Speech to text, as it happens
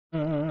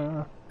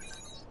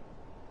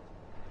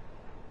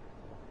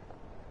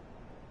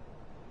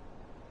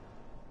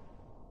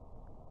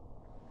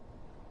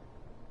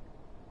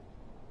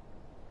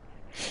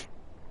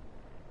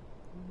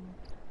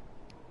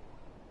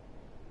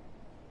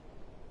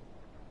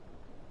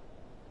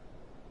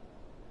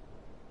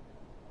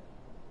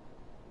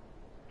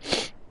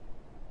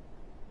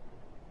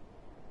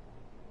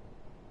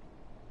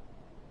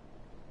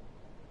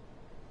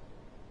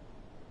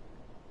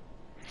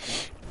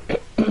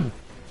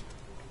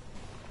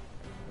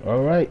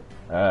All right.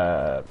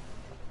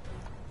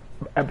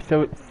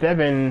 Episode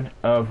 7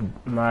 of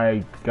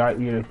my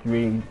God Eater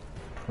 3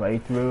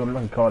 playthrough. I'm not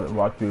gonna call it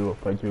walkthrough or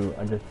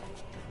playthrough.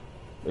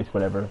 It's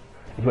whatever.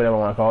 It's whatever I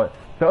want to call it.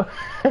 So,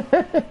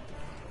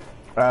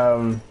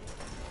 I'm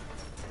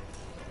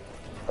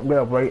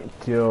gonna wait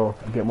till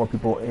I get more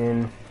people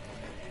in.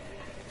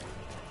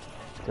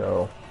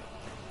 So,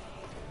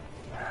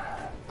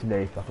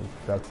 today fucking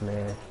sucks,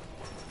 man.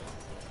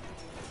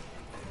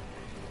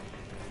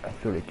 I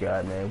swear to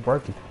God, man.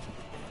 Work is.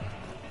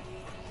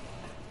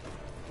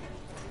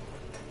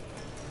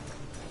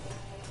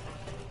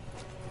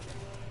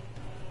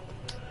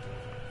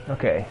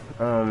 Okay,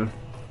 let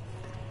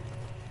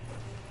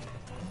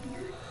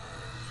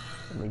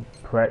me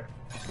prep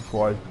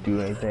before I do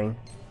anything.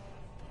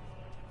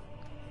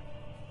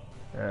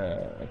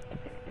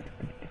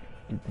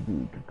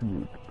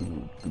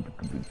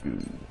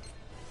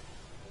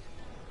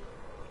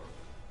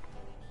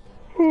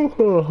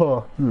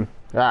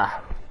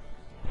 Ah.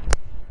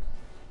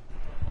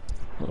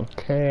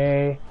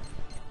 Okay.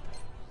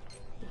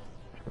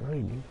 Do I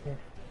really need this?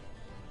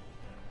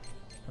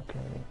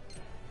 Okay.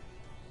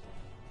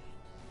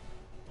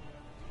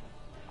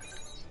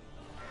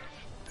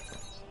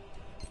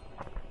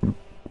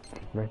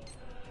 Right.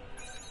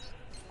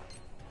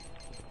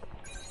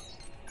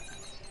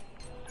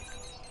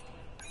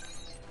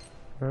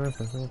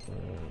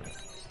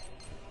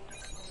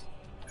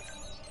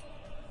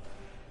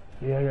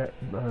 Yeah, I got,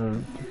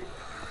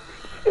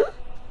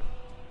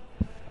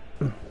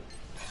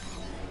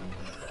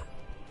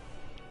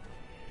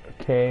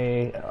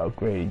 okay, I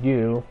upgraded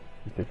you,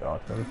 which is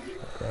awesome.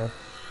 Okay.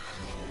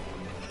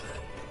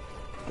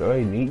 Do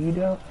I need you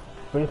though?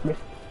 For this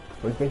mission?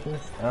 For this mission?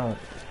 I don't.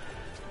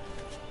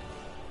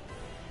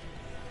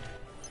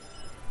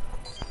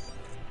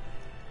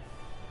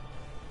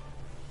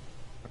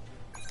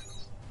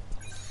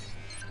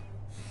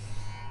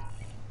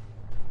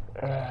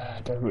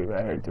 Doesn't really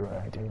matter, do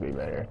I? Doesn't really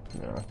matter.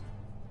 No.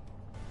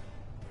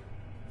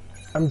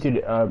 I'm doing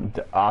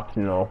the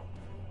optional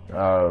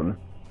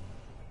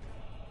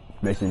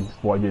missions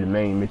before I do the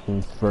main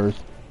missions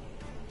first.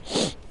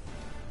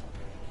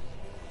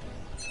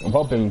 I'm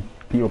hoping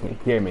people can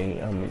hear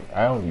me. I mean,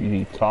 I don't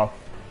usually talk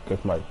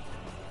because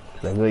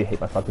I really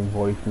hate my fucking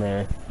voice,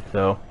 man.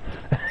 So.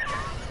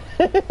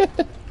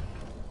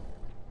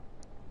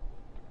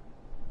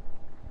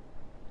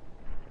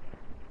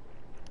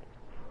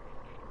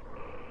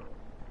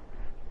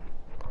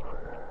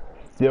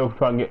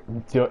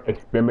 Still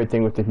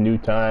experimenting with this new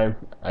time.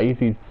 I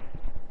usually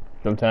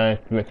sometimes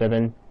do at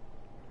 7.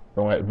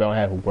 Don't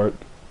have work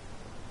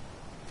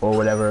or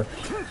whatever.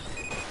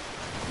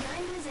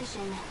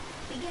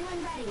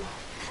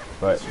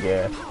 But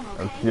yeah,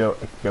 I'm still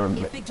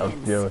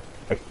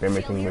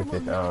experimenting with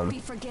this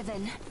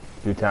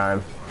new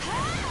time.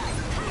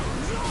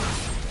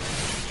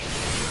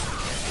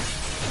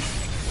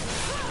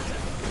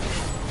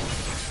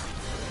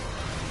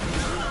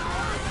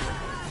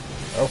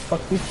 Oh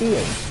fuck you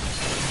seeing?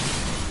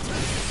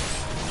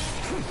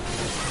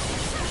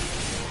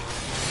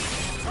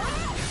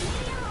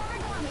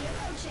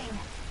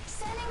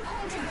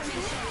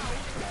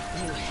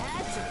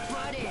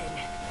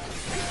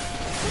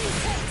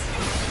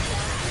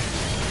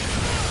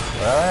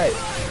 Alright.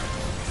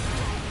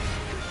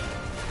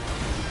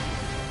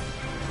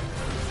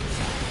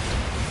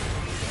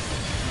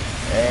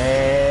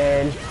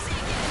 And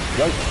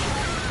yoink.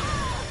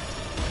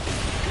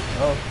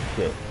 Oh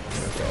shit.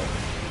 Okay.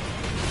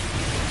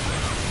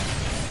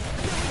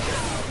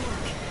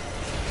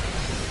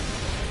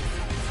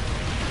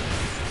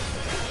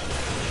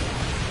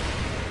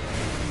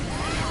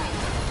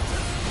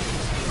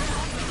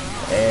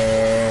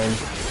 And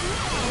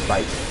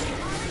fight.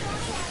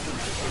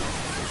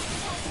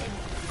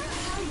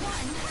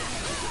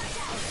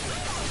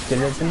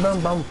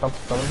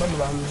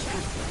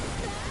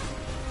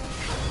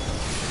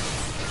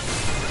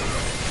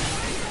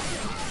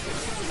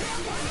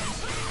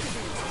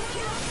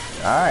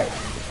 Alright.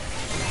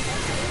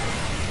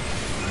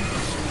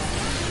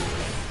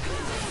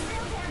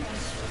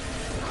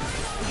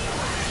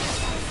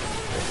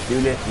 Let's do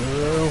this,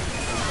 bro.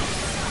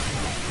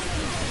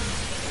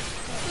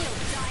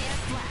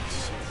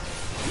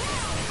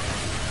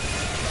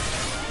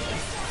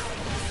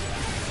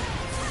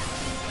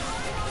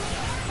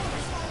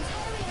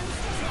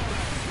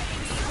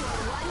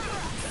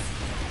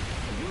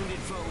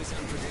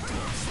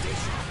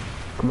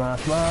 Come on,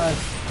 come on.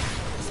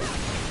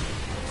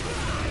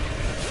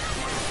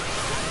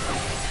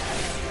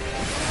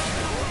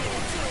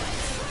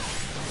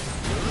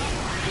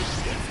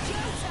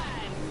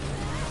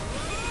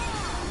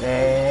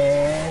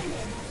 And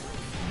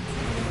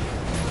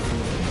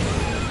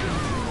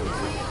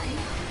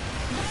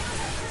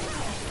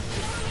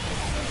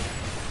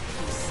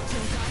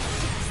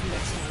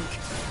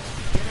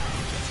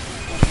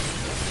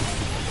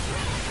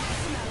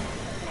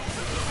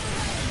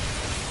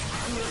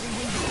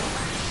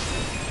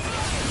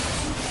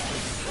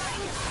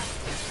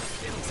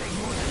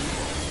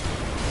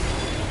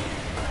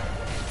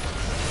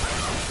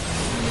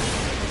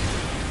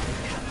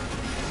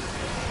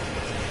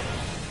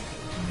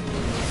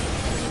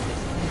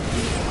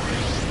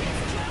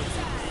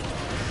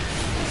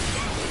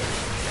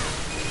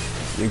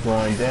You're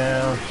going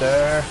down,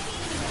 sir.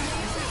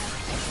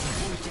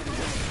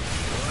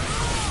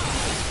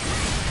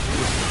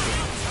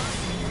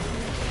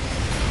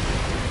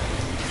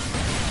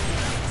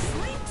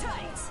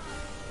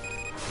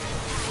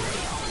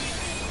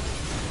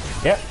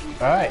 Yep,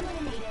 alright.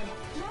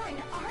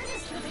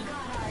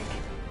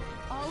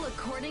 All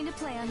according to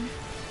plan.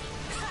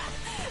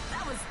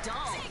 That was dull.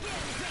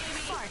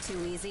 Far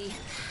too easy.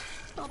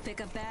 I'll pick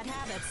up bad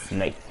habits.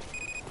 Nice.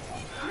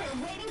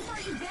 We're waiting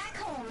for you back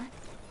home.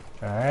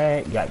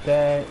 Alright, got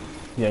that.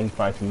 Yeah, you can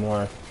find some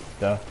more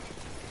stuff.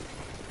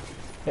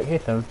 Yep,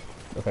 here's some.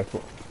 Okay,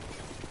 cool.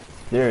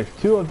 There's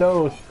two of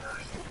those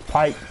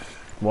pipe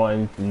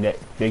ones and that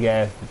big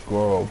ass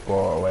Goro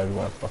or whatever you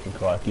want to fucking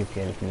call it. I keep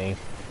forgetting his name.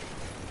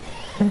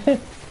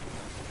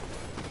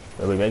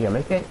 Are we ready to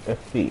make it?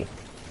 Let's see.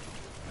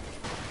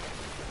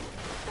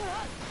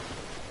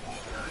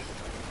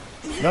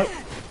 Nope.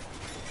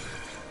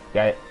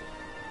 Got it.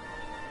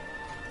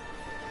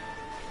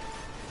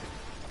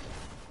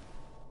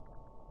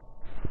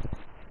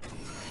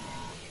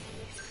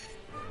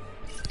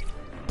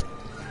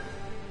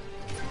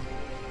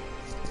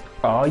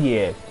 Oh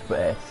yeah,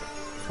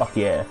 fuck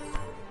yeah.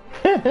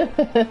 Did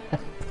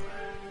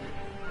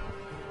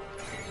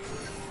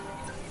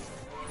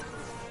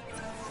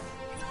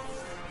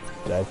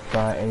I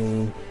find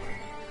any?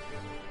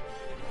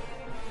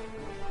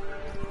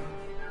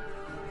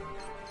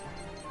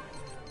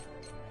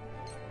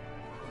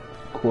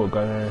 Cool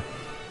gunner.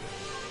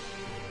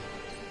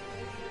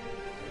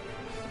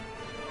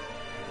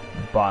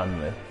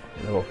 Bottomless.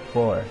 Level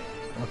 4.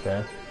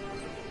 Okay.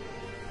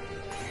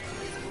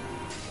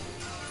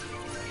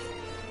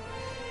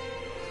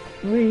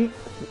 Sweet.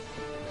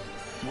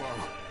 Whoa.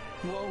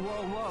 Whoa,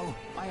 whoa, whoa.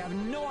 I have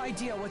no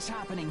idea what's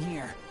happening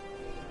here.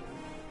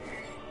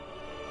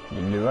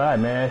 You're right,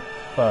 man.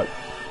 Fuck.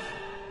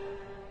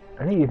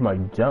 I need to use my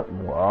jump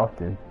more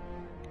often.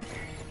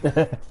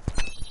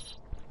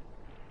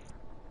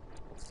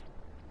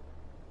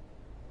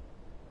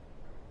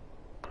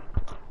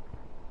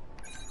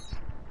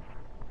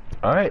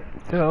 Alright,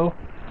 so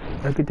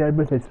let's get that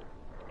business.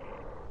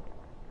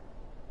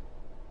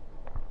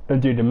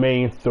 Let's do the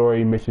main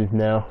story missions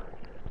now.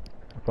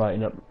 I'll probably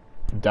end up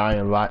dying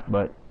a lot,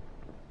 but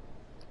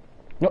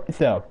note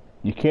yourself,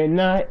 you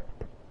cannot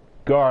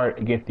guard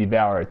against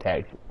Devourer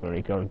attacks when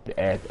it comes to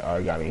ass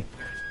origami.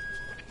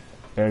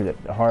 Learned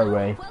it the hard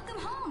way. Welcome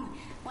home.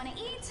 Wanna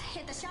eat?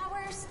 Hit the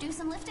showers? Do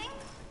some lifting?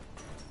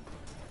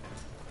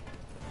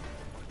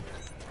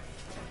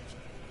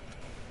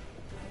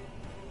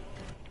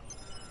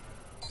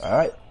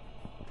 Alright.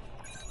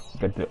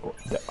 Got the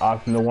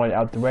optional one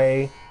out the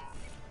way.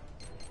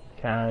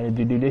 Time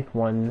to do this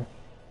one.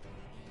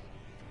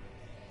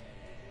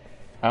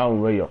 I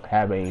don't really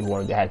have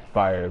anyone that has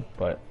fire,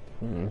 but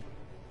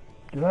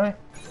do I?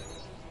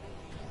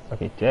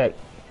 Okay, check.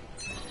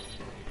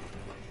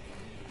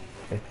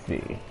 Let's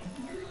see.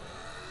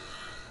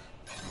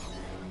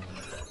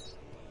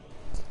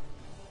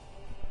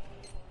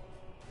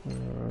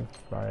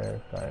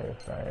 Fire.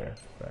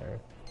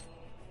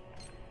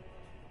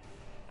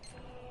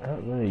 I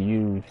don't really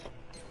use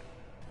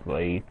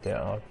blade that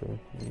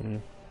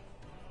often.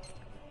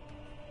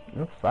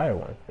 No fire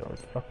ones though,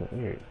 it's fucking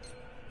weird.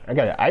 I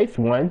got an ice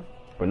one,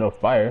 but no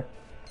fire.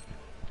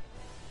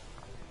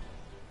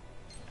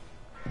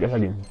 Guess I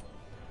can,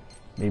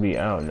 maybe,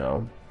 I don't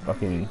know,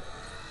 fucking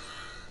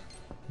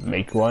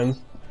make one,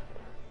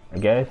 I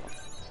guess.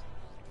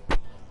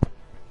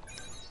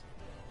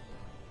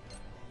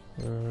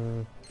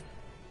 No,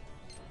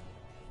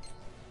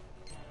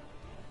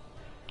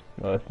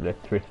 it's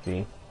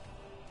electricity.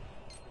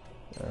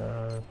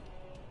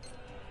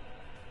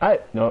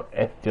 No,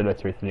 it's still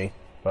electricity,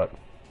 but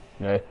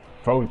no, it's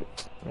frozen.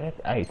 That's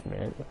ice,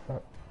 man. That's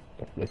not.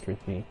 That's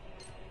electricity.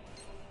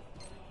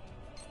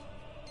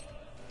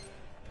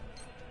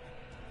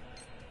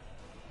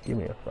 Give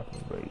me a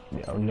fucking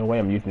break. No way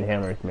I'm using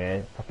hammers,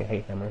 man. I fucking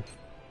hate hammers.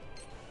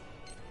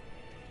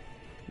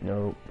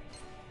 Nope.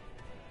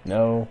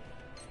 No.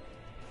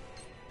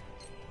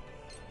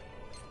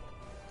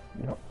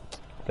 No.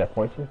 Is that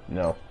poison?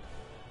 No.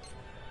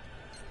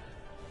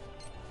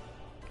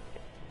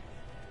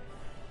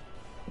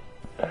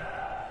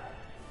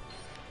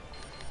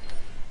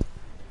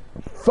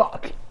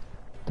 Fuck!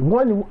 The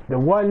one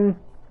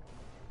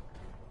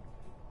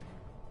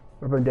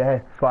weapon that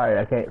has fire,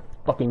 I can't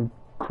fucking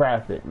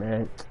craft it,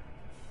 man.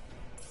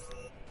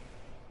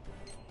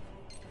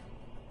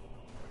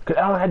 Cause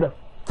I don't have the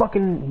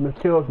fucking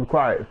materials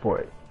required for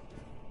it.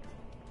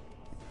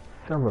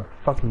 Son of a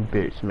fucking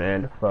bitch,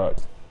 man. Fuck.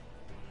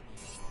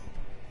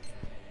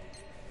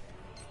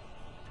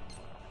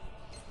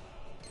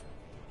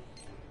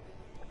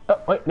 Oh,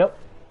 wait, nope.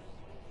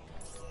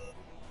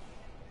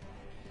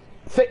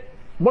 Say,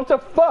 what the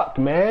fuck,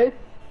 man?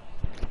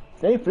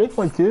 They ain't for this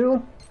one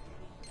too?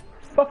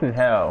 Fucking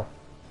hell.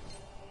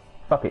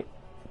 Fuck it.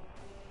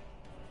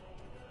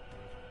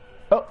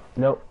 Oh,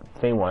 nope,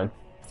 same one.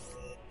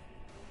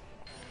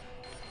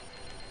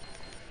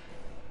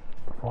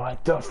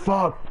 What the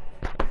fuck?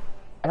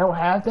 I don't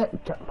have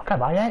that? Can I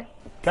buy that?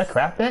 Can I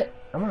craft that?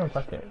 I'm gonna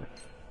fuck it.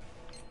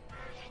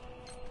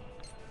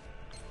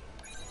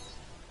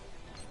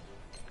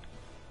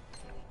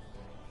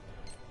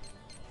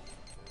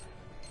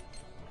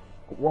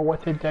 Well,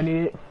 what's it that I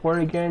need it for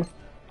again?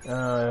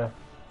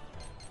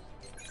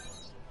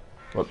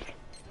 Whoops.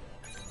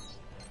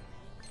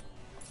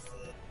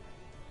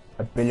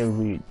 A bin of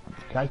weed.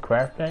 Can I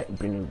craft that?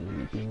 Bin of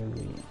weed, bin of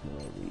weed, bin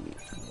of weed,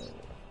 bin of weed.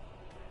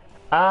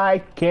 I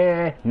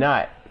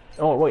cannot.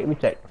 Oh, wait, let me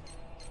check.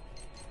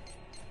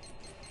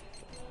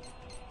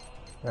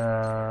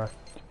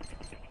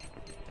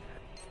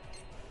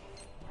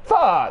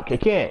 Fuck! I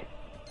can't.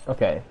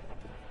 Okay.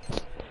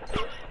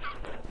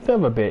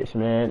 Son of a bitch,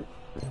 man.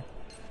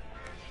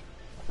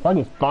 If I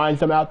can find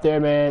some out there,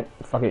 man.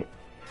 Fuck it.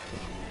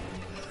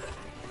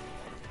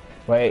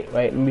 Wait,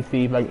 let me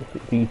see if I can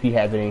see if he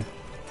has any.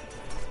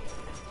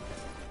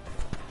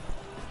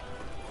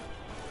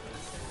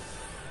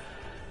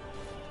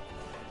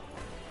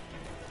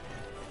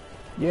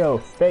 Yo,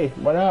 Faith,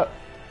 what up?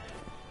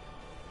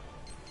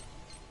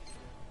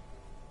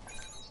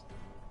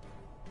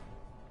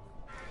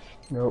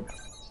 Nope.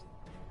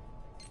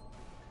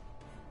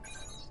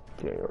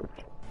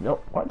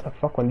 Nope. What the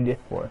fuck would I need this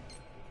for?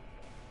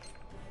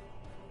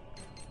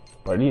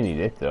 But I didn't need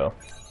this though.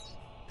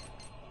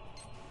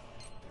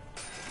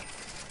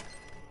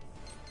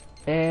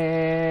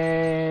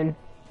 And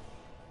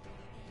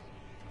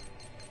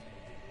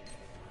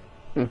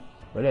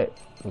what it?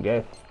 I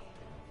guess.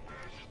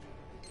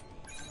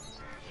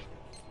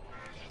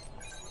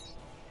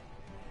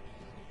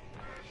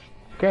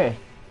 Okay.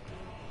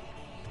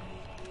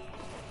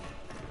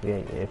 Yeah,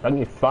 if I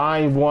can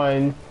find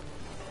one,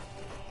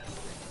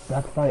 if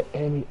I can find an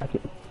enemy, I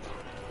can.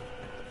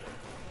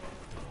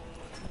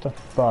 What the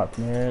fuck,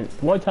 man?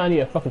 One time I need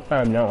a fucking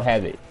firearm and I don't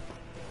have it.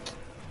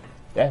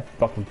 That's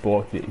fucking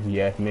bullshit if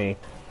you ask me.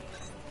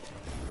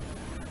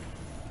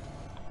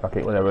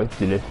 Okay, whatever, let's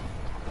do this.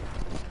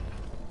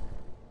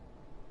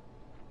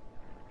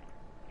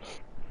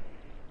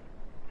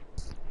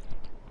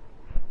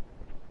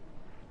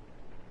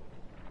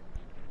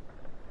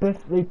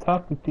 Basically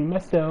talking to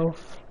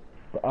myself,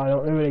 but I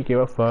don't really give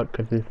a fuck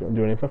because I'm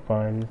doing it for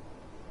fun.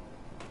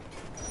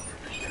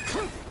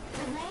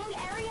 Relaying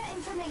area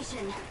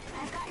information.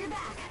 I've got your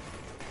back.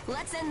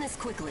 Let's end this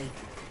quickly.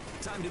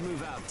 Time to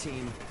move out,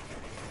 team.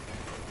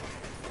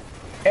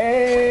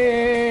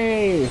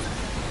 Hey,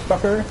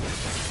 fucker!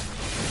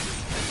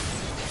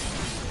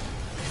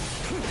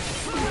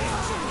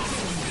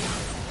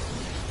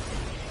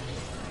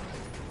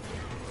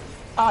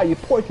 Ah, you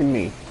poisoned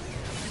me.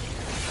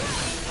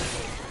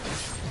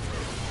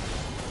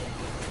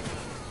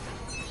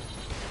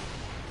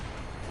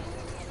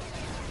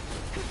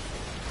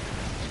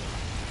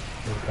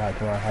 Oh God,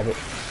 come on, have it.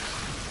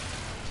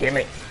 Damn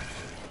it.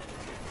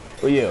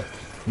 Who are you?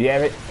 Do you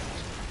have it?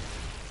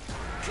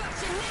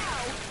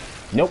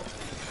 Nope.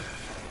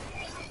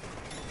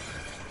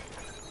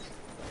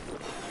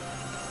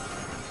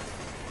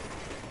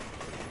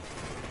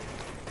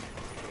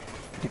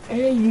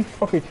 Hey, you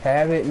fuckers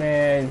have it,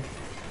 man.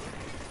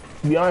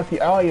 To be honest with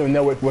you, I don't even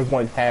know which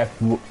ones have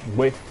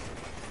which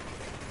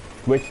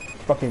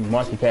fucking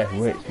monsters have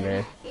which,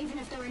 man. Even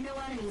if there were no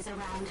enemies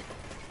around.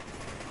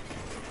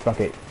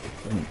 Fuck it.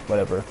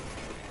 Whatever.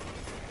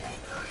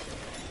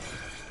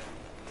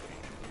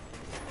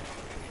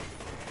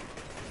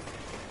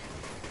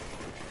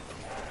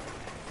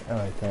 I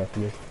don't have time for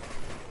this.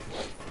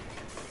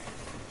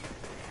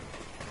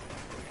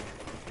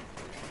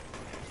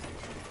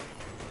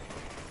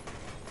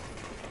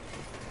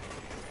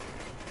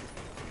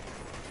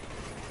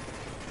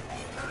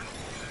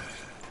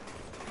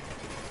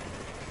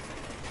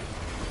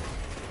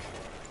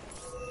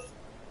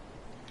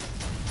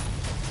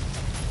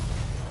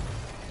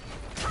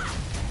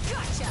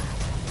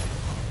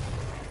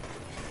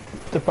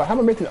 The fuck? How am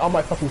I missing all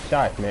my fucking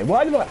shots, man?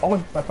 Why do I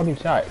always miss my fucking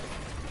shots?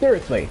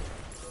 Seriously.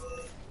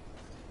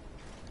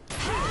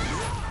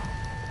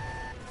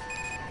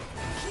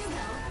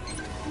 Hugo,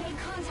 made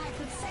contact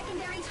with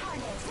secondary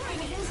targets. Bring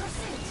it in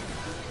pursuit.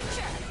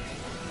 Sure.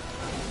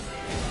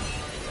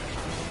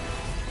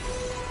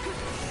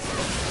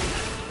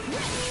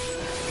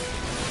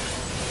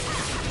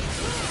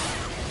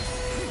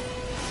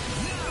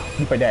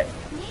 You for that.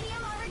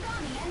 Medium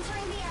origami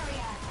entering the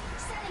area.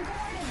 Setting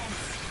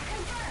coordinates.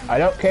 Confirmed. I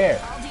don't care.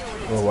 I'll deal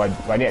with it.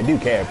 Well, I do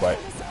care, but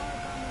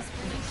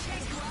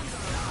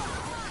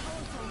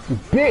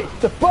bitch,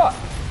 the fuck?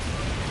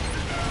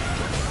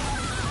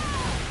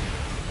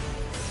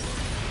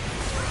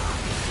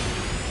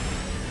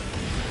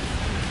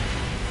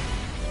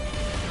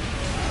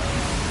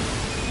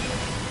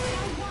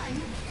 Round one.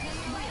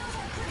 Vitals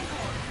are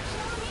critical.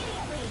 Kill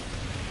immediately.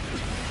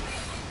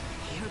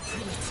 You're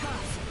pretty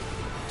tough.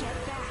 Get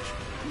back.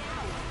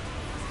 Now.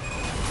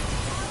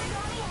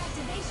 Origami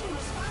activation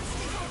response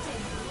detected.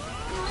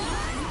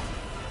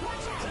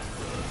 Watch out.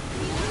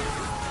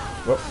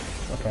 Whoop.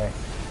 Okay.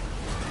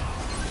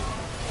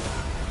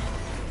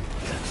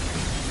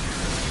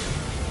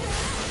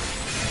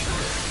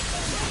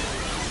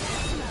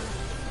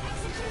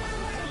 Execute on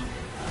wording.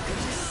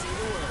 Say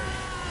the word.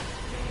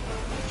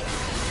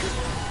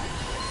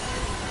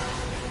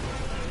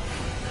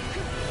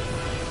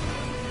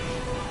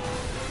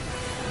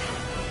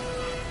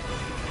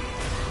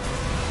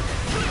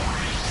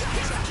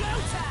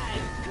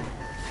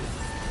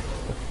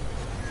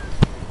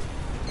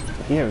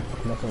 Yeah,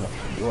 nothing on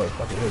the door.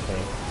 Fucking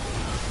hurricane.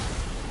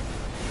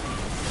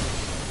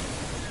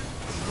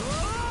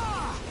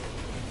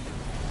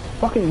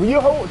 Fucking, will you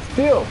hold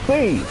still,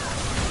 please?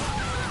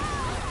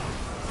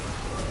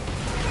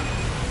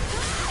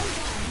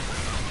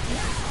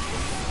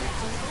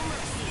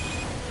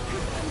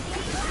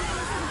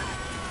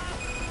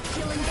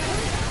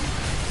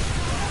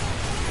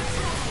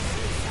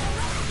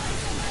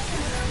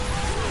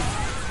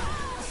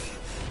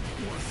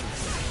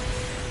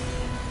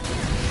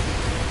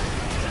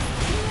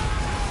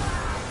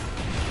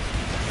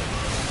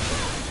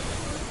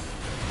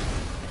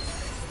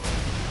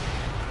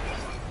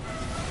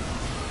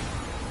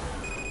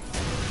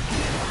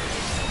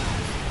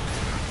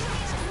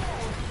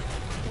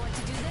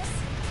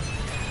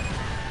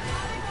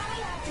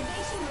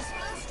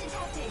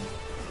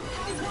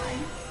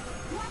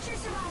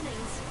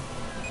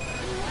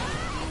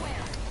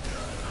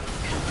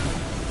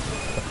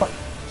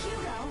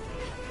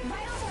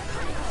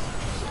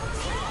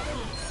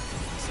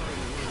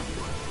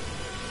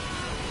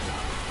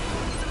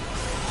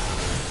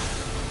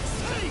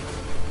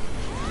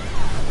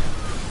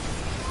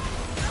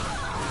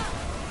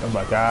 Oh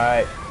my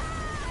god.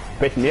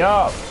 Piss me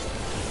off.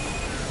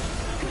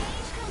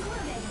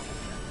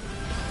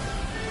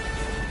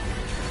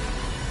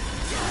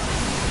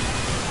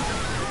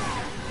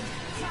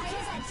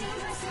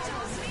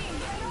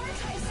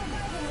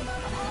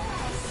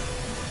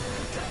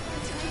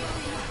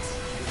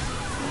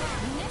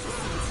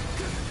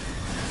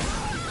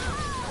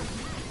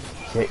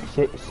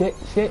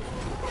 Shit.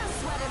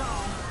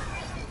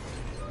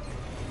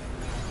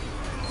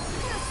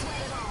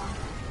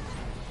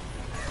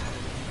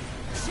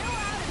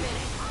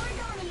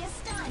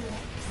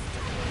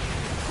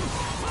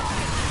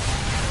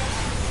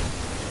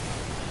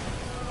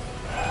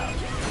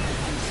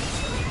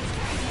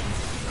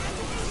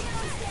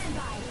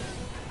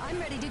 I'm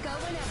ready to go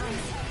whenever.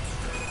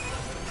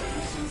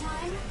 Mission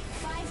time,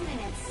 5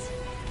 minutes.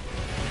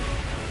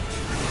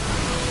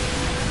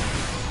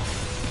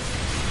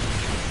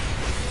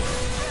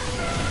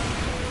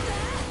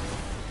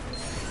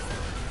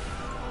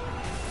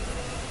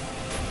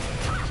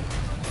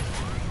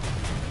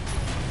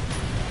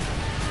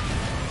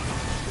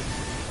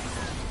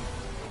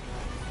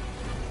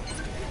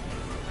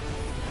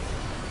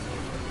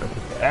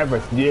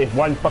 Ever, yeah,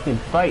 one fucking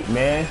fight,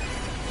 man.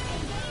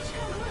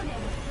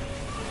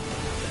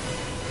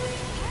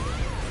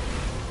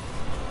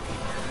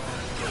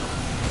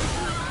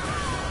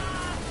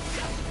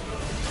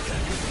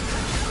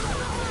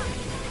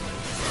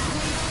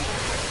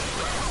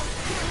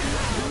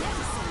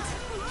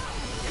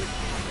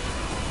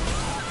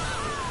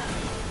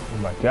 Oh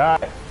my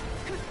god.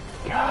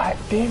 God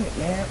damn it,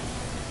 man.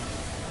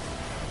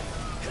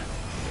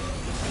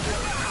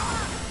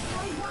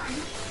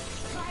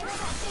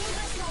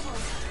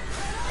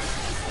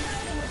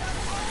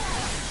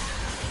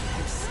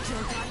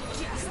 Still got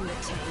gas in the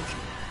tank.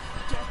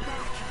 Get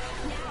back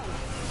now.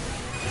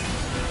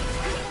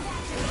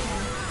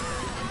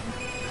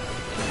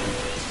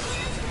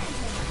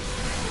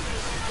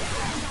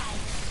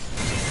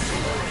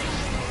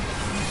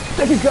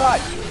 Thank you, God.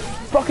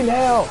 Fucking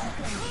hell.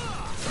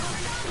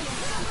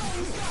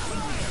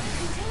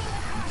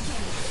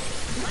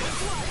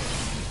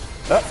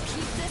 Up.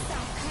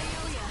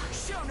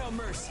 Show no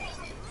mercy.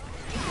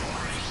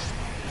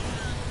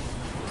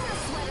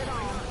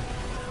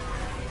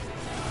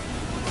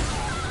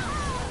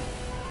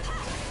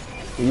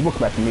 You will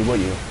come back to me, will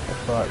you? That's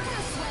fuck.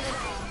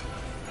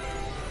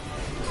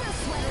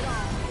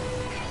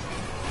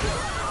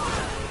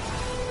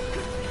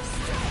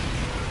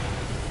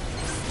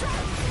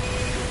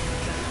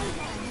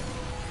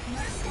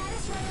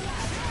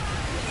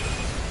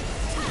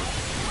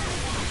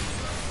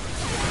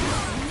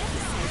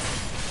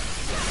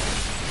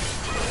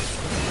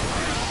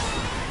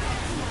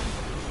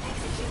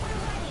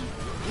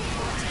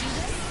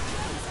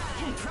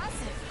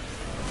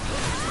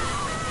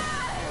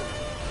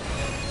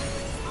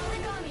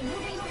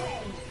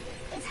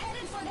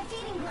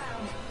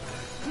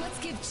 Let's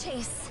give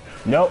chase.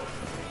 Nope.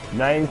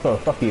 Not even close.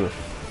 Fuck you.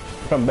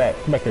 Come back.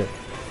 Come back here.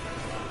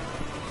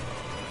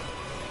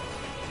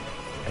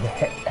 I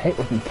hate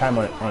wasting time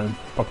on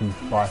fucking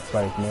boss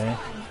fights, man.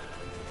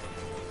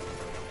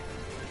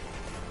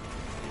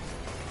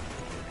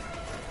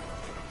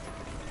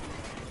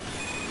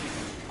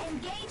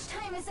 Engage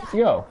time is up. Let's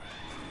go.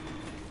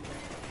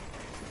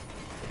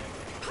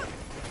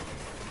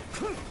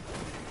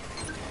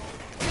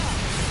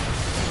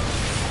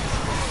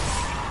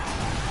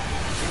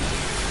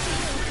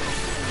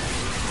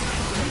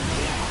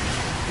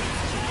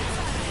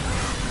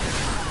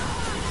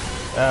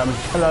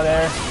 Hello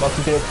there.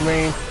 Welcome to the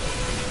stream.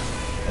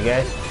 I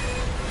guess.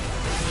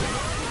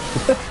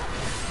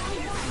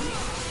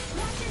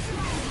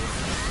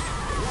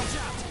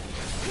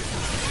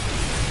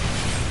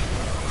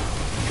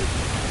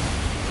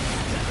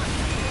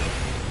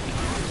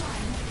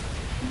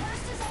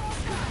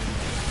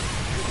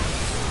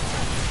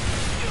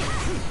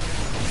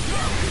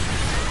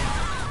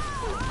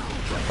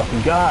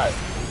 Fucking God.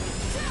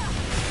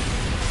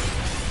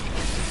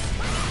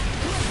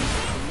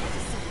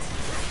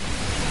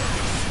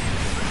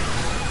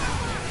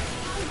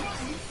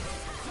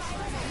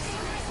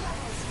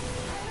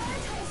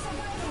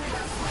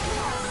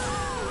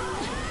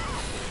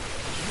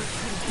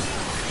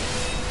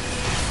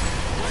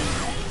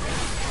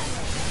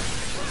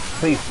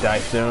 Please die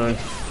soon.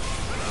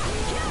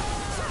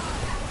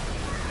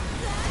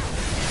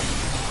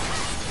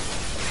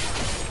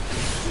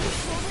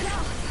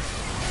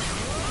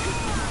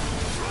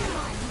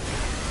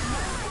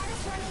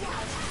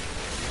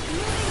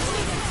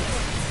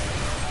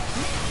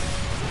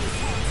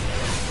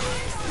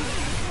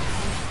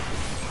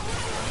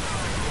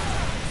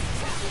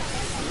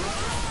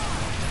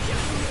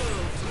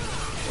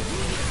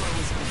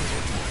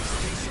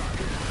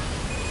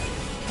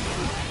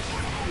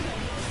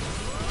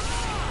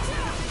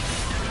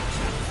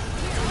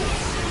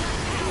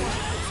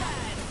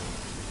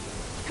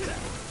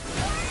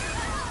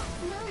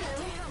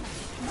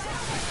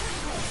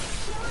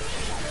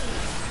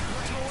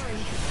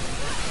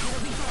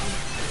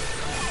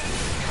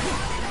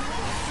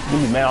 You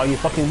be mad all you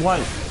fucking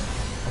want.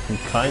 Fucking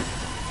cunt.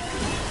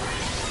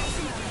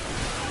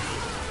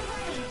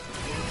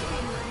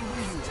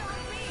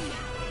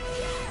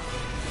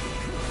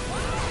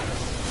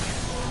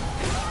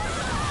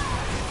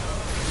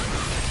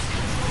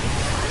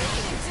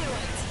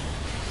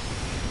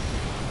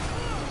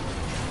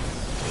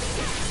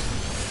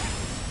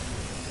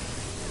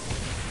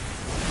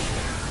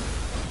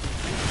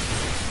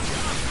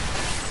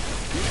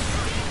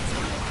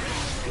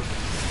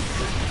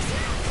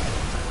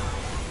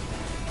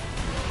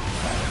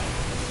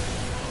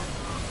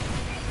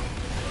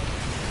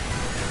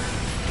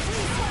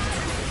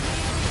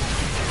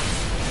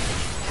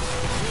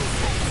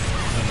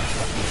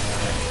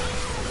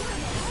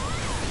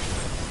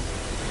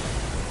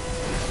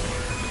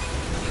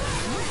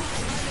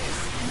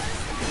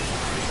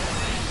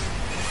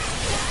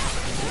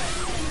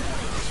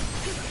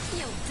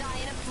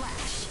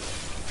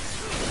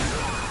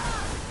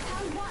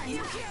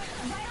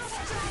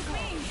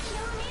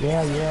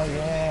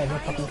 Yeah, no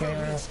fucking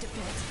care.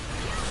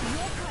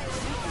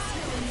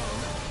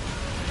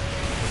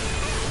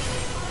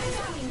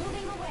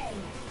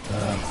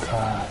 Oh,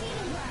 God.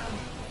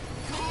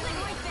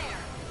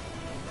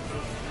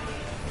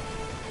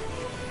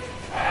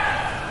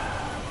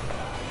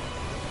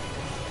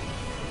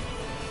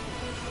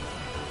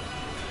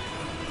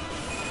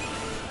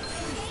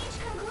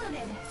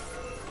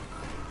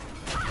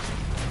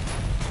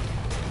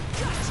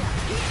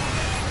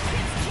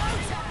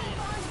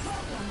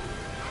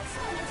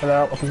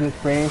 Hello, welcome to the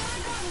screen.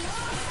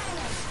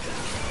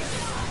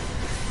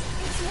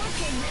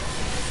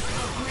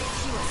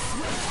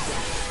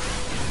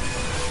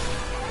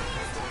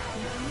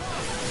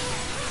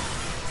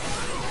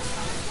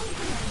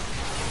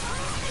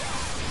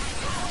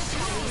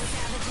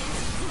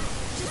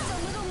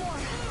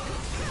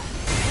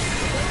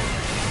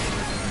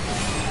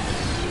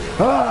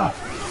 Ah!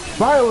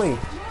 Finally!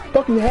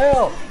 Fucking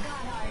hell!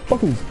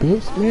 Fucking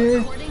bitch,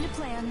 man!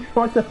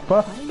 What the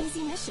fuck? What an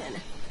easy mission.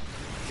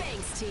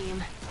 Thanks,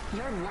 team.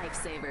 You're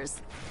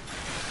lifesavers.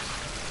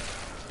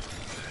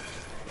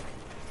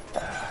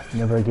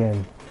 Never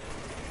again.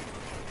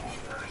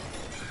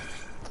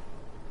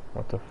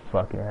 What the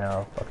fucking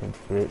hell? Fucking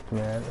bitch,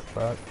 man. The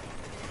fuck?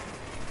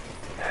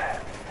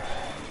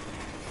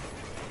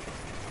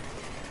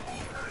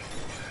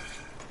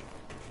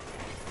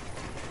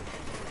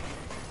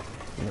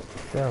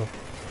 So.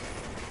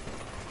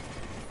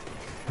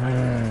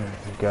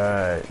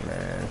 Good,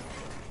 man.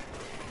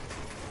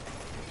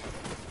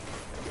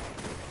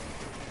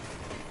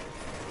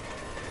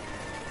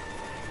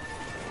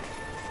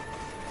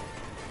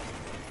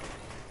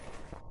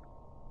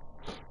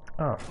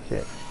 Oh,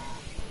 shit.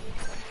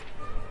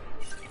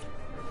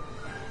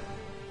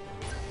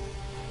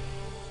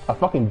 A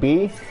fucking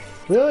bee?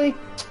 Really?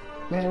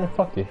 Man,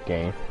 fuck this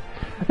game.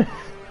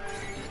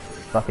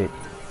 Fuck it.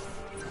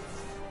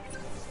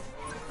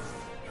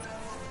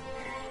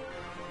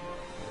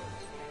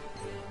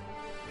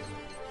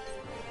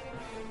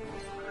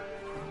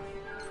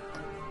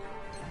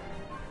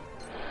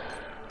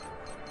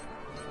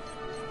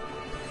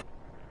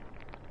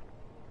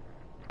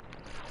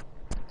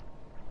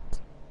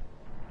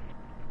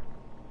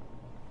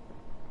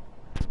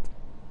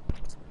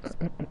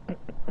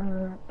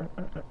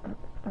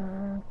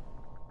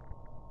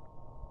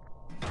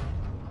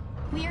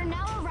 We are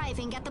now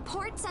arriving at the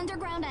port's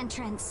underground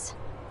entrance.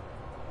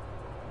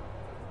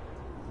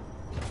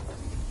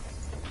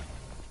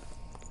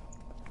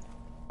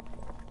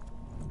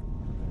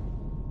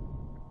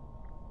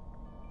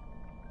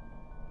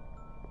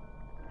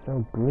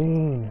 So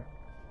green.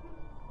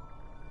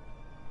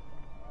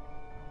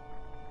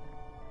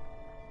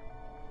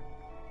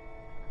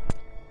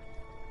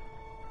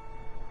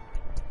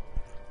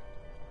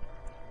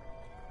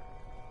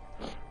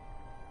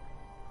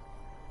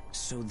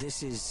 So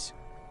this is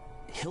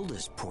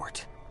Hilda's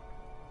port.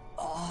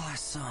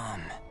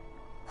 Awesome.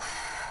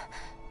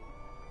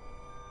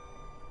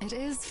 It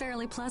is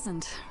fairly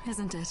pleasant,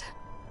 isn't it?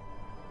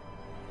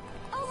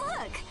 Oh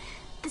look!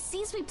 The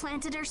seeds we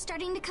planted are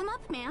starting to come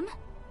up, ma'am.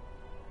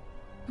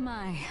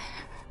 My,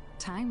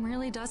 time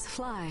really does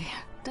fly,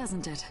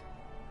 doesn't it?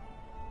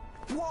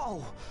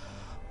 Whoa!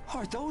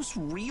 Are those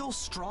real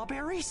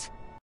strawberries?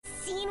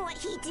 Seen what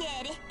he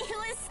did. It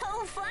was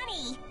so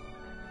funny.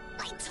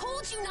 I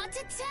told you not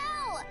to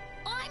tell!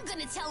 I'm I'm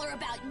gonna tell her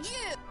about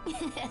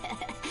you!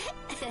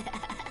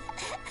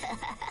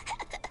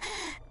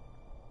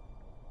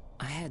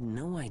 I had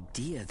no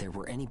idea there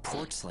were any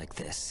ports like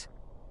this.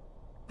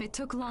 It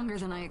took longer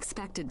than I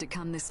expected to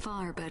come this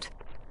far, but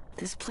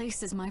this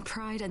place is my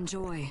pride and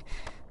joy.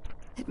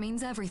 It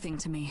means everything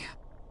to me.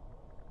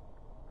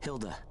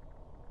 Hilda,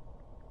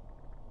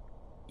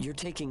 you're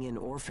taking in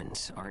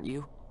orphans, aren't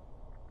you?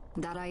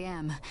 That I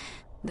am.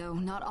 Though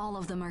not all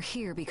of them are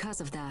here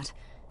because of that.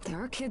 There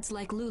are kids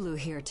like Lulu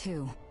here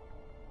too.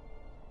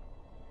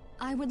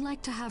 I would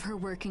like to have her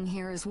working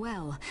here as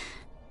well,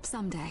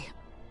 someday.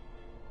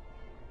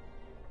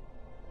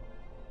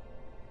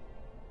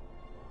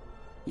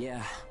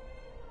 Yeah,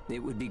 it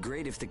would be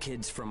great if the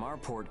kids from our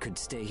port could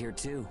stay here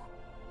too.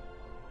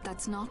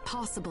 That's not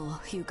possible,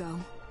 Hugo.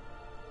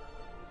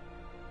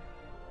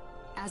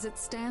 As it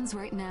stands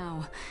right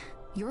now,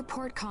 your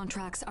port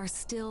contracts are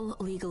still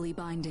legally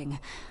binding,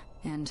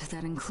 and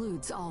that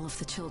includes all of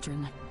the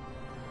children.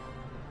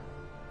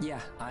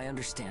 Yeah, I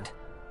understand.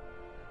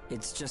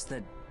 It's just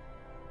that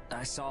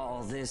I saw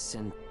all this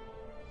and,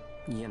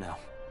 you know.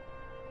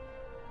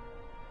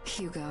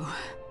 Hugo.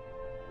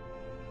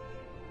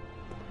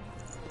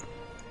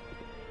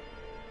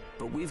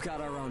 But we've got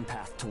our own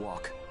path to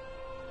walk.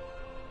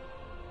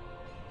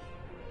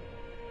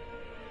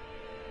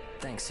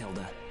 Thanks,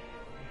 Hilda,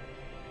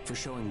 for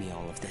showing me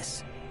all of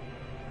this.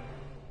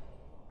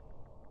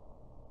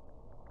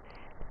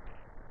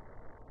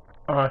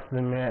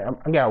 Honestly, man,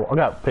 I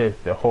got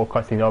pissed the whole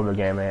cutscene over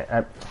again,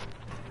 man.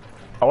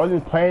 I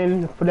wasn't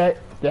planning for that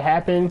to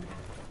happen,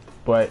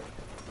 but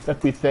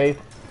let's be safe.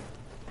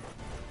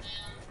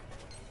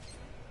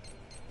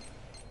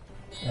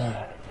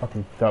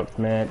 Fucking sucks,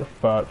 man. The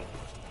fuck.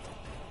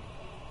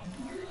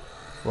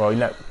 Well, it's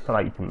not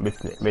like you can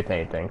miss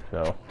anything,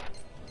 so.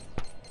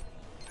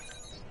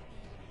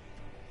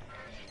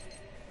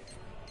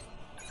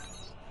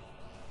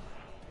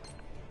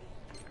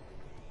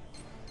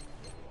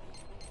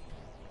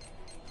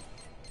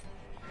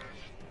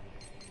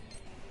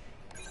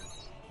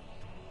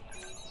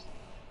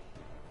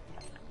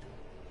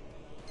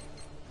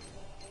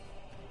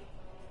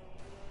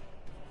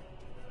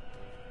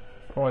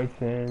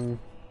 Poison.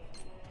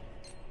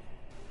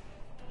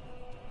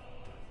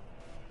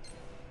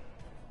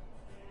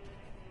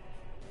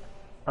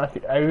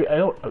 Honestly, I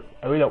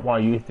really don't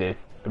want to use this.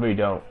 I really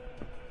don't.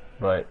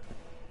 But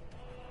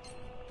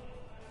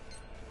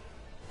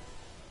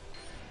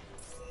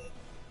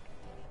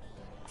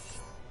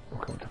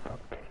okay, what the fuck?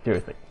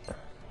 Seriously.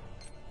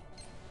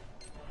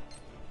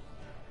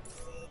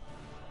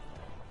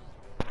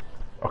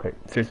 Okay,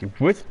 seriously,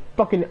 which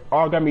fucking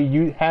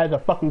Origami has a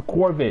fucking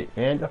Corvette,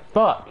 man? The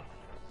fuck?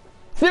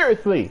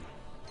 Seriously!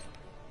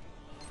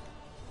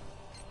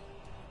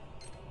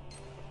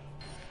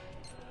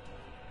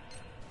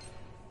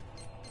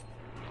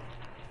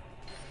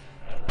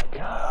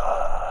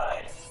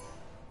 God.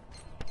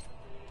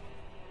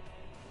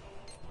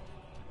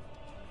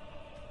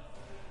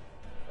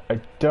 I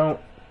don't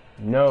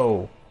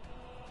know.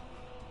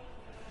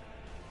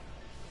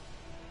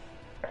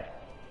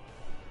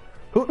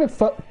 Who the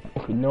fuck?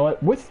 You know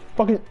what? Which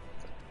fucking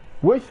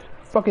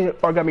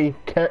Origami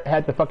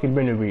had the fucking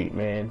read,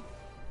 man?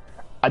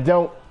 I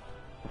don't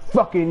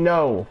fucking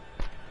know.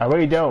 I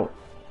really don't.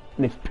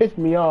 And it's pissed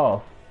me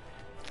off.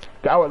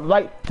 I would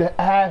like to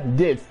have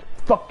this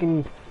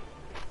fucking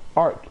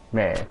arc,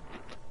 man.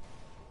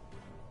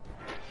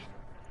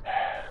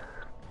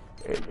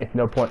 It's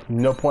no point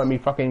me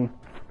fucking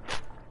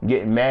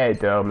getting mad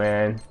though,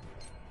 man.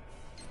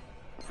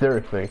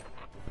 Seriously.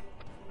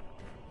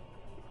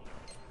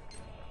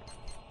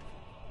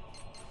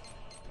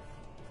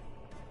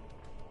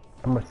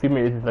 I'm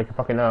assuming this is like a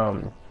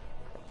fucking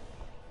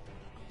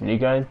knee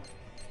gun.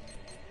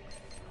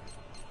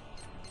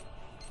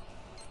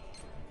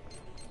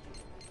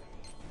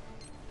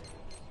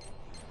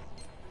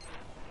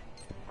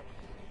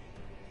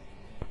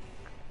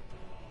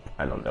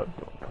 I don't know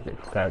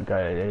what kind of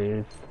gun it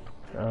is.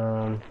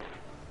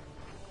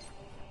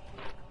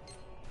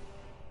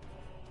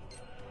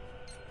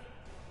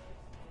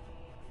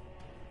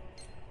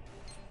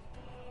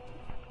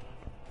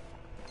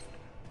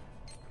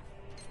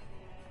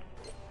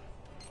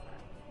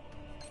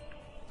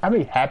 I'd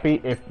be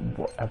happy if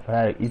I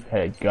had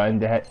a gun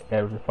that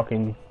was a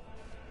fucking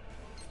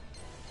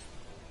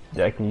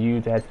that I can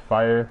use that has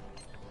fire.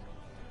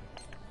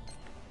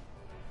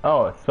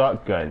 Oh, a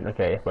shotgun.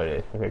 Okay, that's what it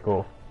is. Okay,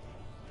 cool.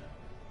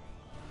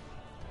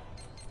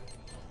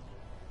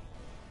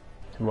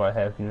 That's what I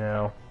have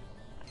now.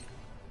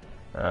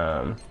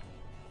 I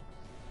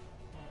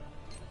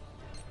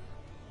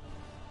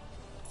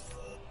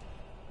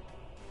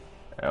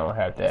don't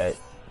have that.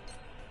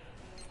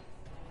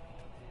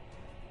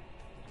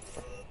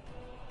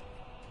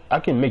 I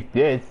can make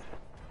this,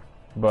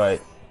 but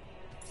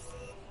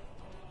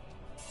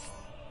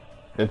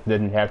this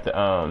doesn't have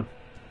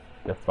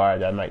the fire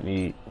that I might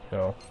need,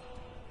 so.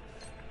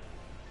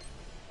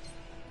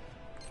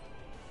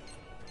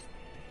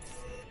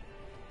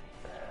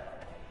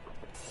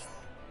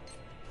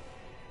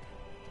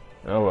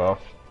 Oh well.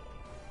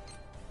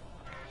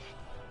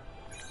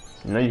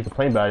 You know you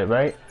complain about it,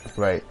 right?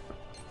 Right.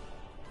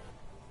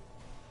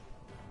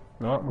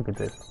 No, look at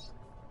this.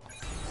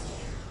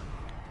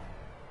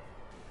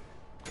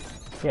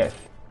 Yes,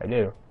 I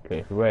do. Okay,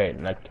 it's red,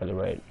 not color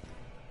red.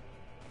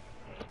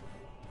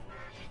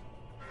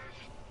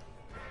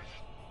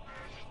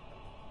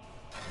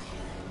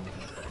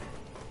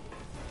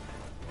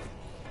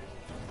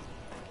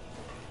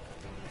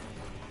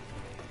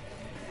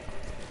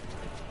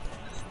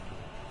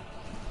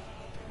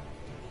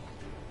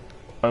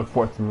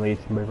 Unfortunately,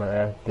 it's gonna be my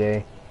last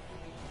day.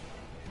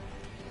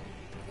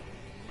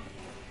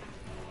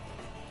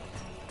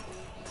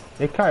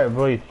 It kind of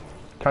really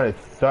kind of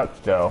sucks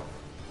though,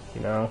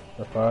 you know,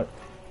 the fuck.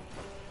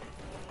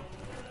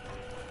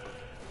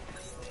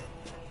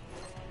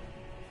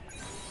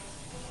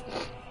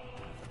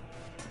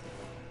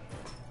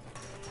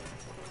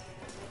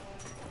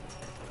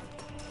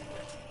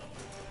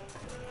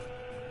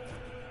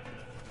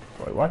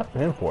 Wait, what happened to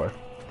him for?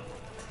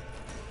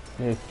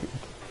 He's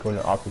going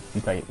to the office,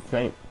 he's not,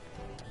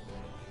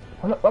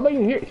 why am I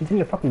even here? She's in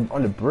the fucking,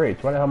 on the bridge,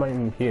 why the hell am I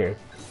even here?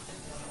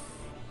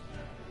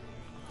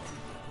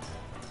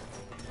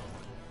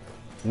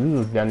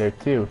 Lulu's down there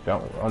too,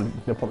 so there's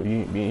no point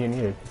in being in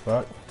here,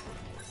 fuck.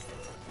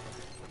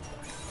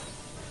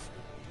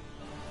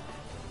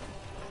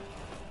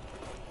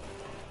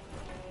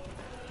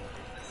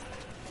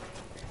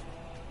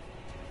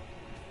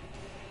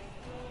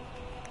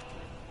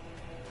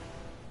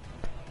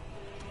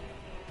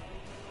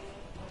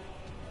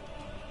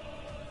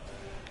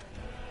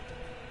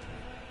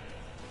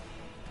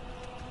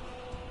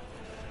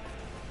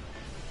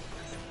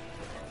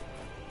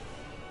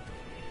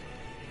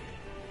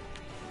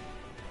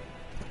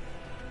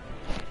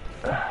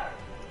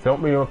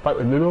 Don't we want to fight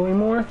with Lulu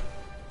anymore?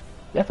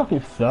 That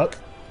fucking sucks.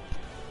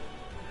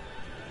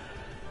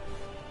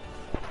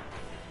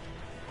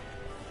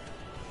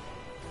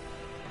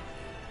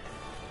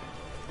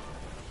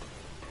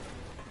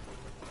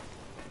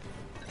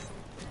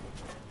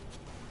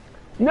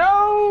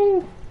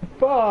 No!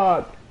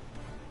 Fuck!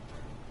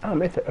 I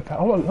miss it. I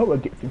hope I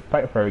get to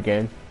fight with her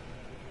again.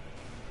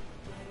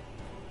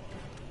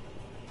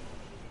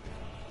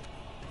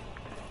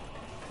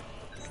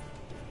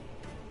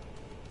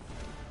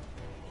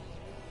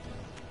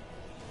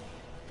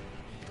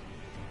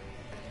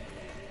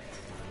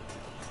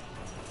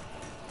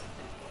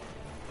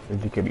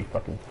 You could be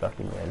fucking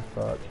sucking, man.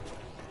 Fuck.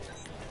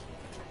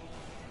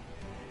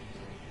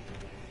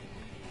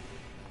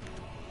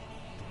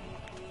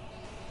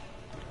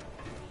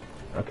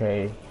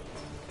 Okay.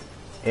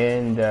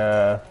 And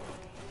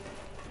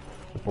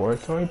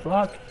laboratory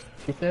block,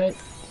 she said?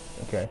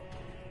 Okay.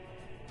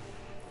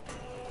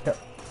 Yep.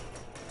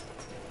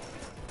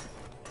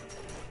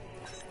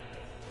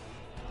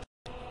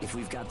 If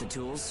we've got the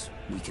tools,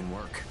 we can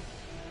work.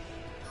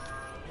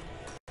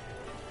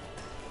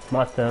 Come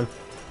on, Tim.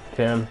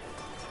 Tim.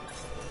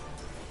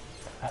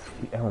 I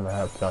don't know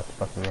how to pronounce the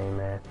fucking name,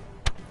 man.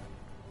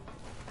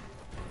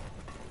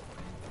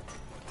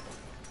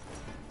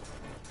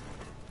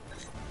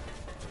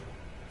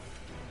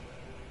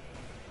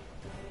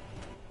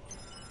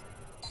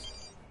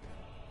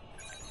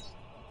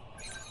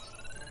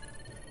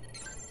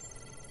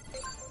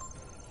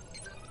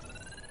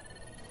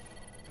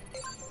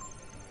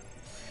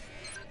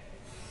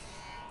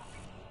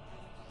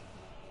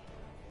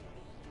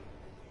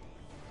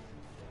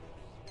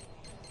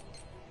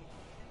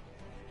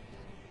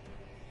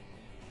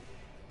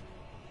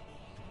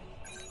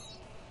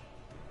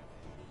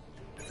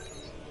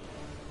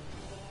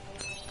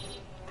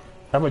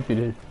 How about you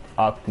do this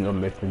optional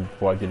mission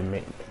before I do the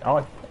main? I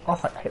like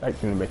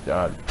doing the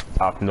mission,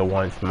 optional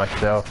ones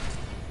myself.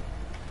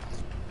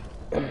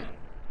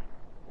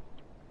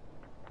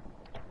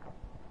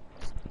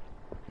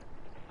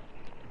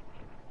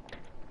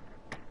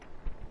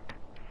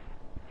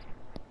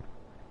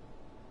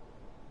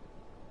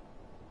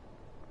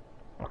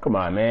 Oh, come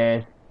on,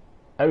 man.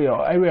 Every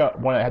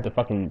one I have to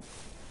fucking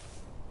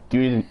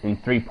do it in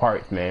 3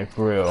 parts, man,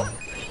 for real.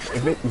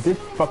 If this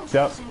fucks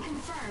up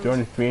during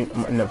the stream,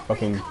 I'm gonna end up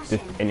fucking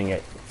just ending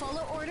it.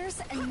 Follow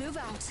orders and move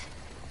out.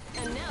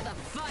 And now the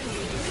fun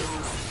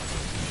begins.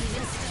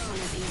 Even stone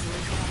is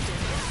easily corrupted.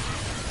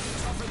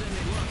 Tougher than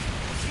they look.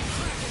 Keep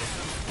cracking at them.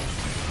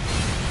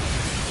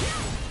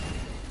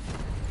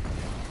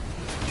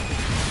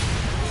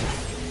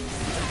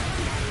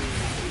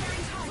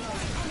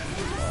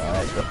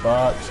 Alright, the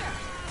fuck.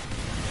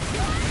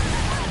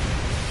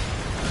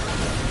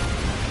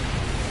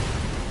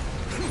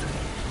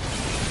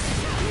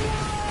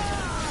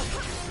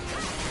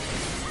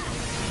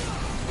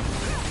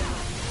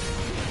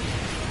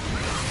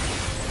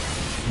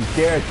 You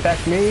dare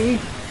attack me?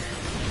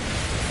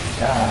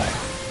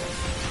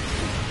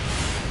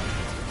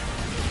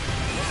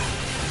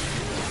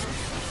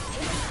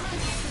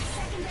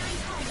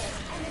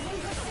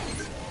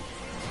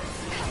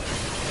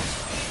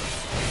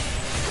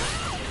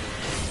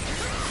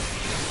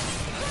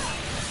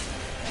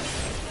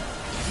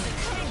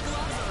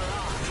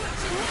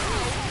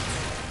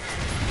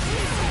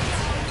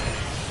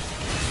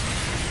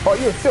 Oh,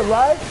 you're still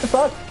alive? What the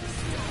fuck?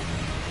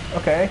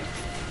 Okay.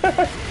 I'm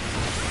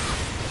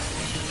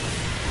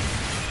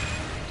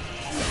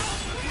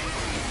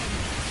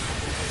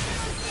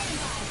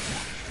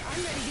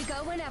ready to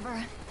go whenever.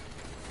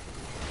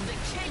 The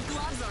kid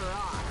gloves are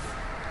off.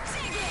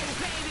 Dig in,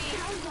 baby!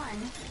 Round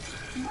one.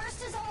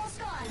 Burst is almost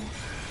gone.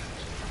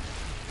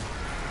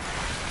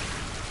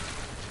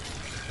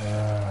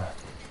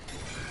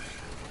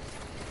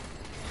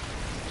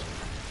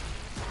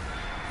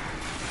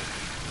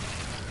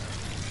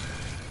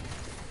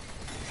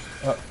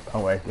 Oh,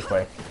 wrong way, this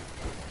way.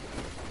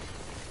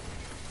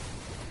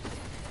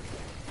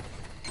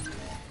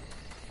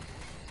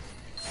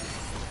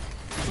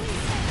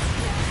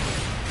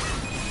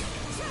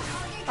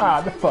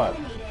 Ah, the fuck.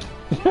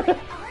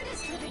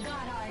 Artist with a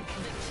god arc.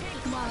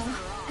 Wow,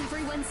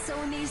 everyone's so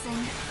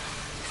amazing.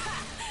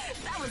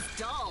 That was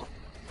dull.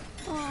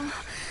 Oh,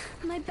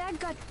 my bag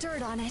got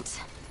dirt on it.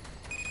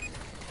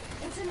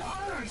 It's an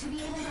honor to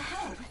be able to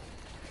help.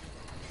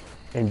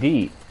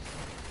 Indeed.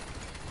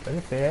 Does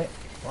it say that?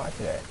 Watch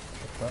that.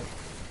 The fuck?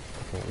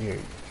 That's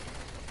weird.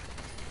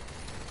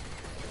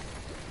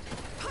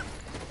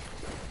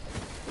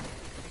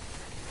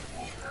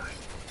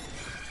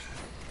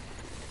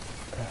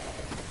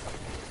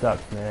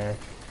 Sucks, man.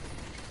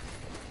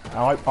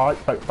 I like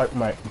fight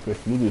my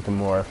Chris Lulu some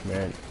more,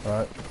 man.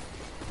 Alright.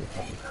 This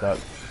fucking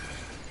sucks.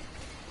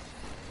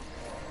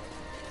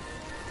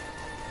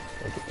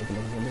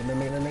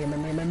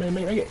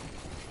 Make it.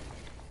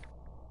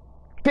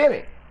 Damn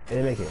it! I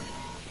didn't make it.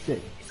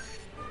 Shit.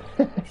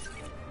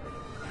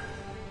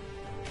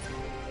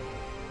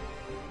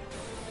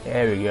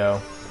 There we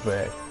go.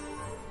 But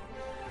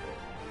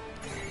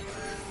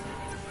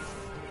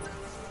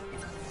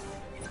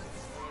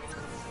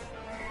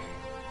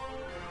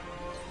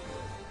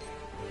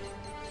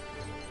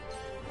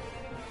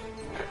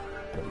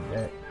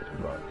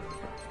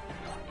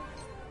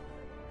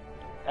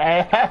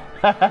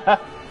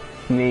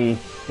me,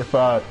 the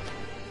fuck.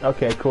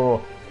 Okay,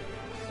 cool.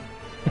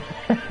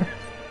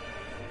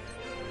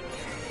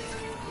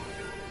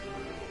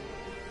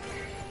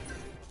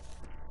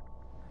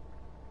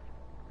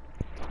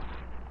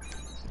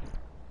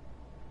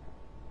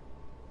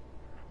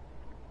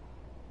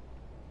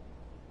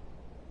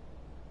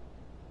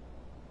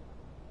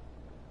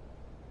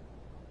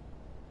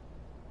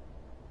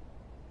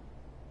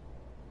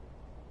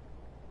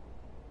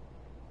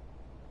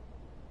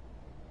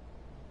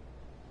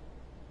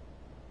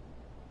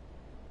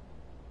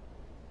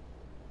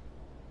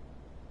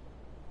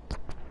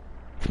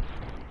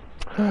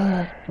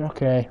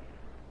 Okay.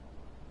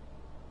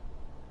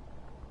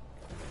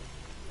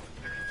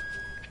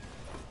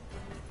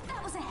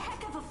 That was a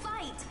heck of a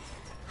fight.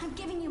 I'm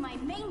giving you my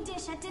main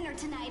dish at dinner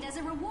tonight as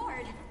a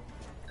reward.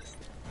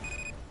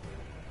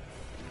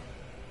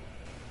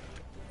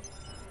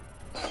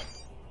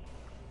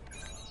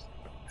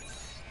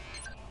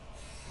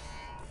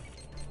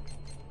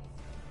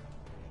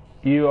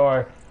 You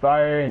are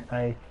fire and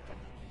ice.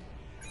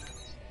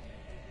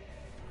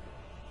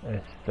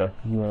 That's stuff.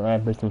 You are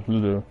last business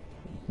Lulu.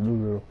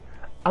 Lulu.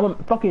 I'm a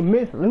fucking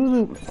miss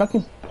Lulu.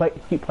 Fucking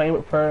keep playing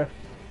with her.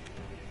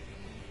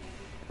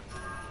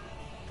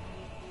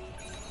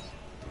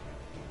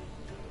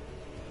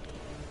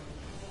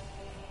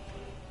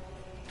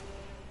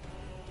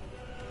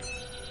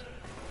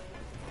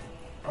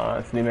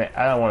 Honestly, man,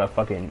 I don't want to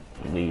fucking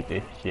leave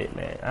this shit,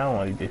 man. I don't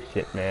want to leave this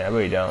shit, man. I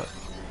really don't.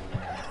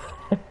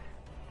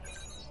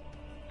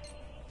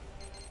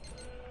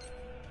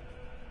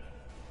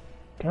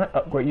 Can I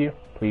upgrade you?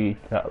 Please,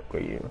 can I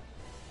upgrade you?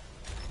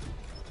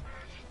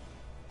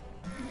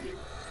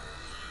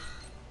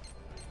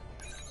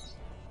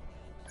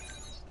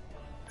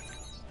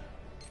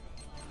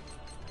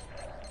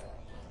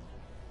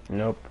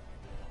 Nope.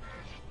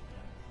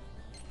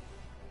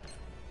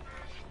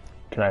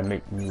 Can I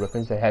make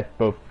weapons that has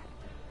both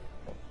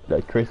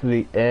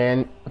electricity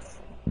and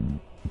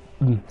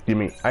excuse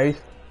me, ice?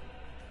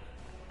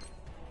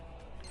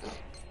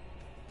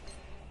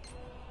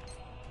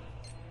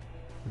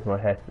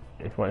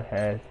 This one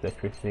has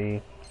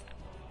electricity.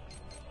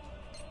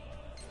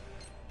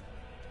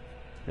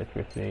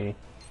 Electricity.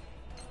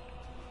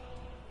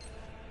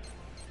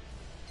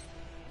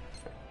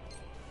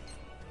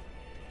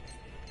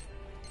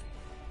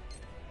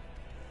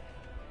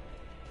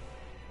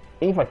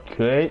 If I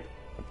could,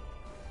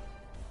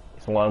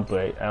 it's long,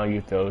 but I don't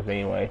use those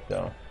anyway,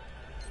 so.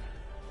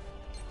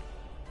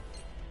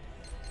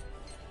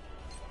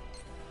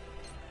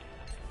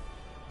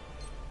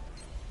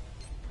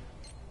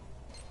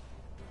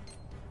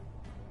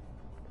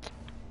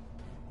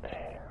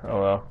 Oh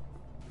well.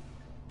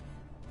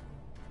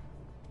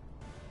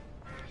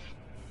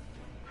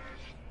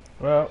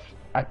 Well,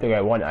 I still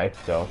got one ice,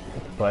 so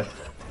it's a plus.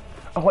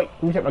 Oh wait,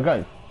 let me check my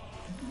gun.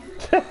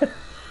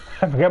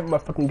 I forgot about my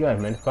fucking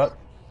gun, man. Fuck.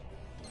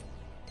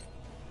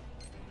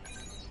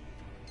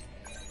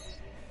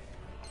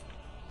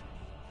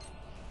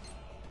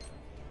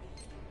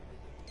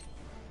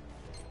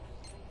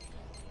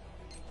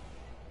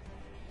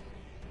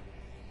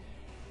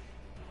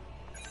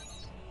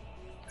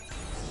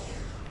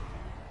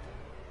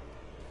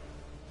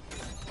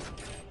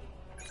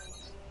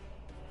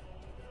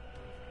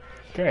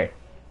 Okay.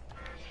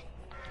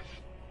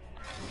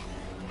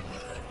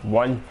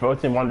 One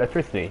frozen, one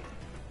electricity.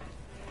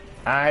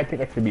 I think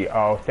that should be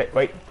all set.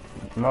 Wait,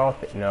 I'm all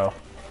set. No.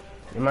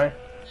 Am I?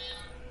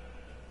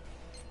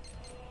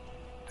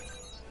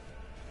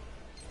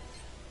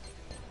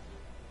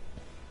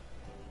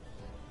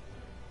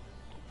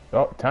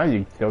 Oh,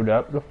 Tanya showed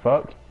up. The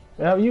fuck?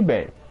 Where have you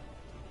been?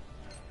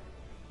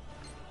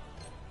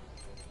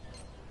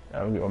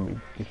 I'm gonna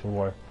get some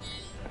more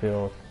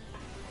pills.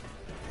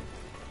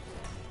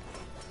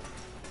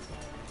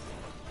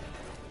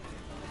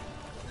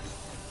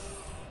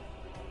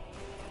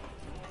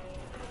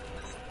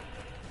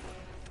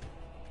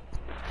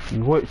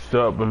 What's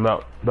up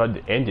about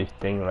the end this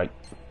thing? Like,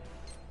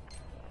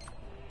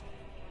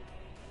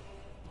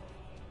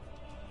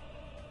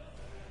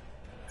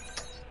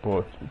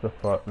 boy, what the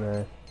fuck,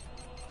 man?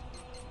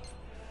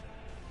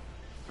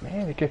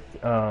 Man, it just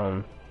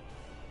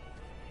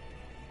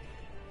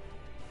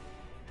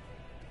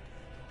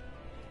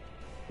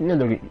you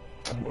know,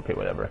 okay,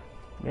 whatever.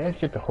 Yeah, it's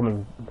just the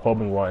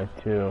homing one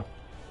too.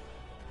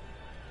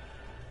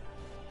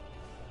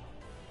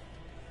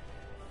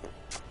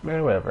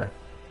 Man, whatever.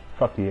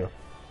 Fuck you.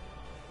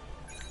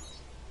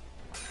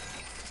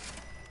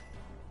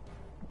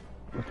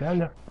 Do I have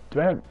enough?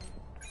 Do I have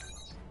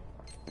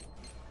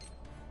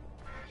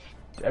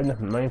enough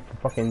money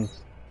for fucking?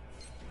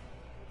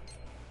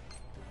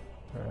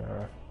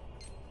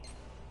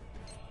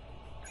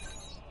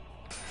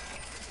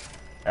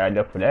 I had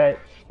enough for that.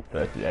 So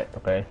let's do that.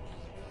 Okay.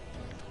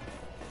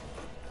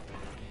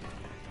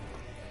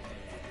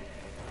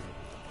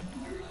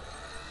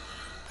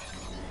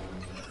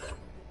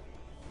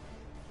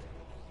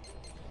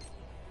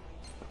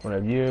 One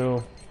of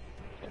you,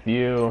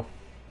 view.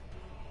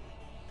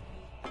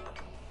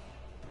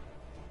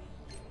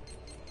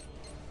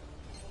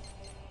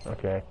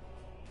 Okay.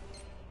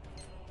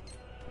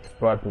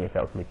 Probably it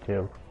helps me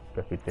too,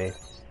 just be safe.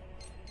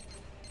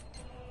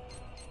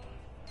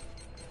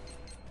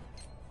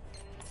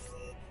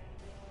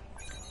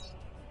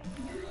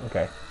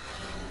 Okay.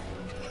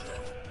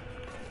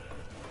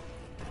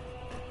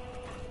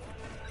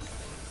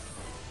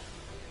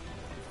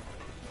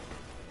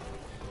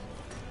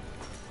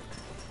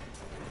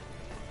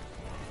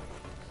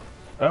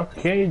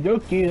 Okay,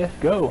 dokie, let's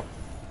go.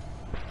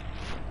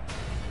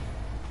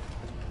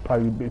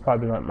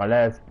 Probably like my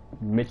last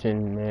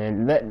mission,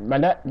 man.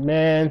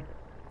 Man,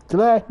 the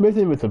last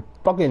mission was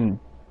fucking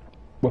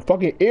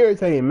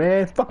irritating,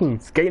 man. Fucking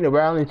skating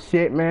around and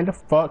shit, man. The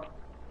fuck,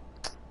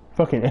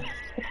 fucking,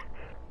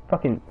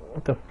 fucking,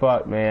 what the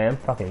fuck, man?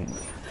 Fucking,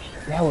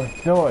 that was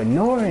so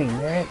annoying,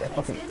 man. That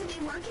fucking. It's good to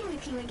be working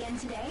with you again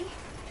today.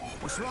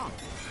 What's wrong?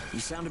 You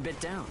sound a bit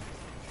down.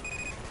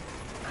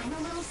 I'm a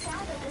little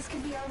sad that this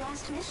could be our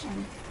last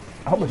mission.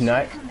 I hope it's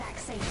not. Come back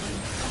safely.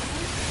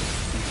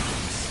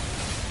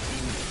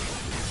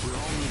 We're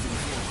all moving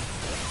forward.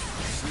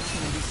 There's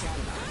nothing to be sad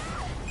about.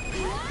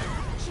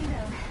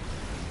 Hugo.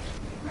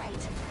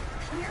 Right.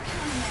 We're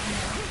coming right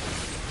now.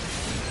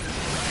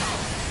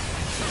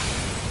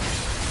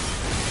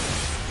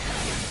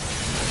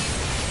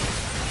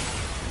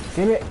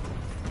 Damn it.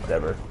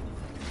 Whatever.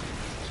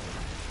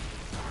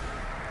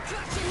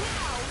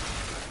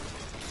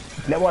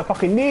 That's what I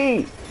fucking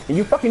need, and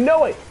you fucking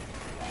know it.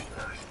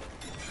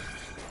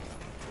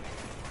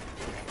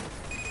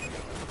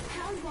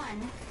 Round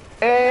one.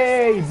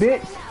 Hey,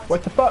 bitch.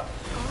 What the fuck?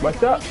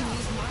 What's up?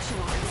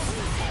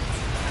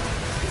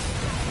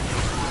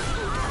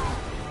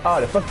 Oh,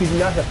 the fuck you did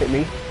not hit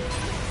me.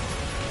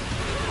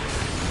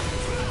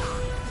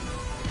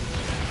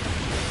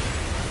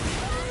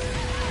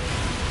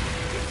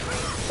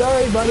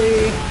 Sorry,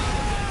 buddy.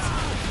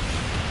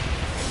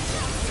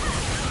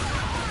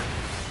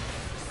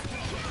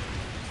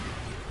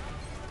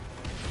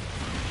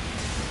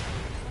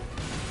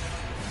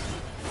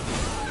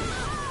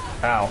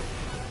 Ow.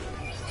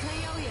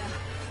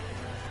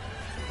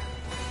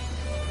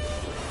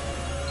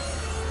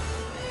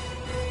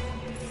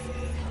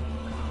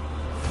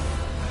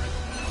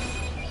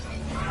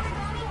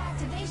 Origami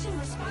activation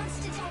response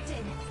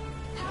detected.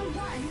 Round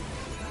one.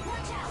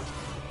 Watch out.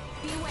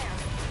 Beware.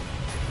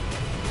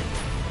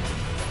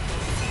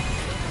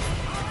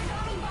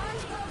 Origami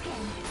bond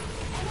broken.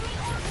 Enemy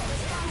orbital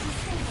response is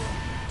stable.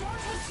 Don't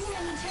take too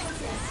many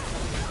chances.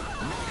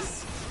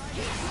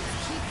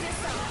 Keep this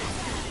up.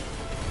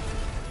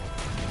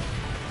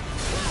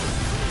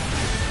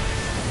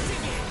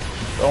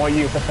 Oh,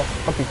 you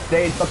fucking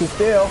stay fucking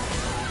still.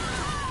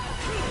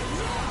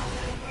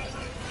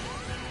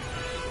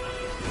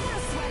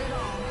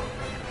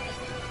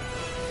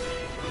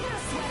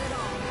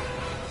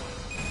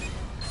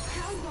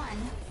 Round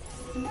one.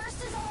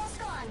 Burst is almost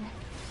gone.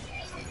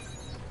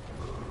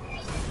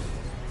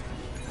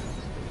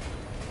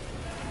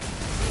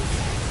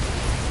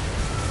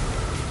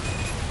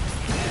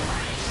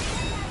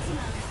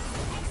 Maximum.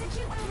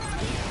 Execute when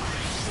ready.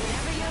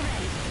 Whenever you're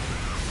ready.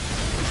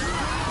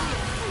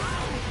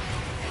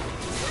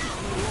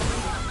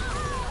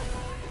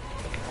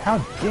 How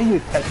dare you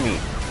attack me?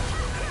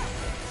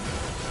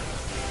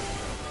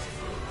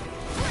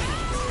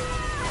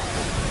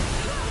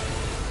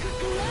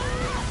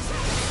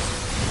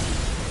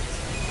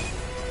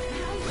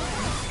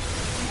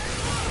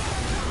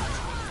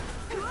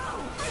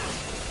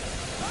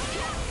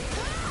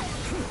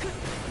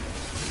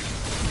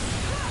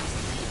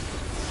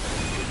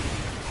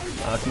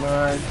 come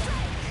on.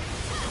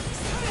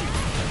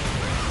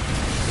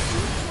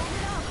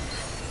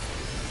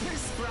 You're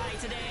spry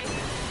today.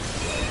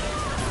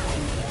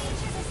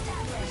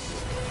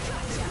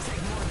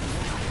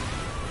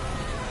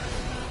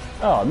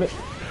 Oh, I missed.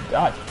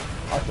 God.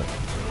 Awesome.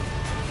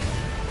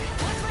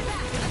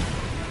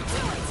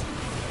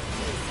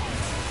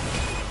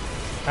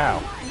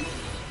 Ow.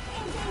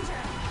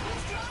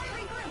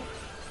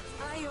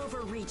 I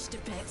overreached a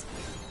bit.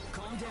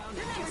 Calm down.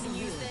 You're never gonna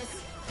use this.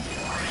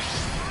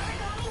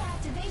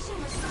 Activation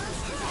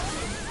response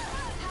detected.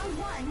 Round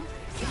 1.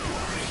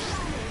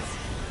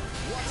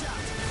 Watch out.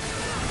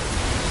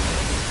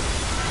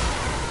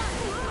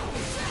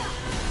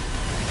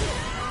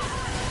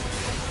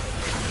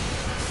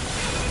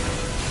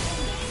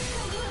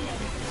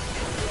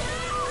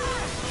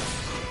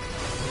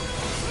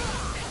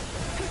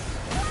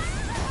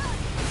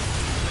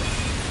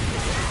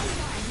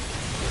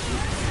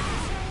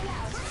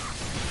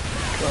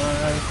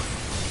 Bye.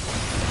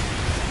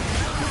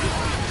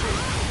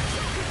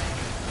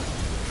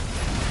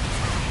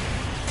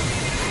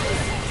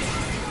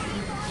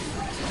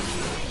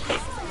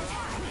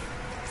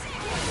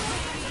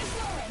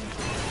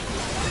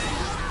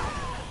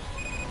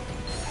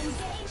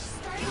 Engage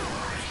starting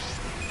off.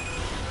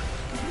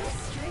 What a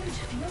strange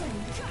feeling.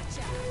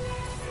 Gotcha.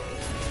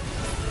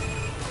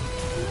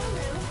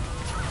 Lulu,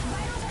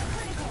 vitals are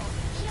critical.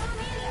 Heal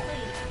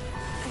immediately.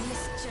 I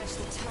misjudged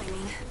the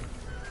timing.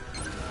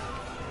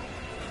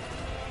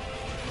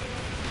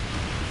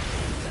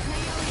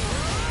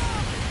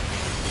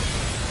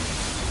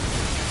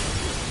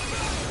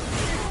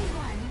 Round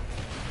 1.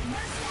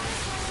 Burst status running out.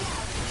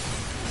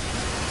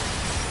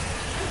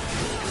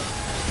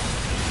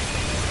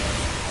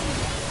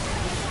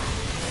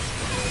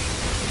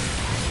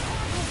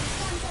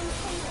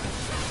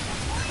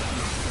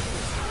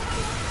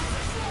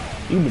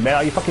 You can be mad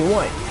all you fucking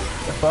want.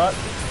 The fuck?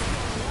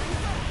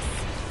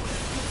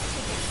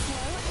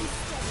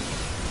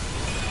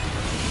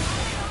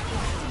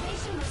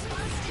 Activation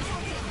response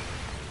detected.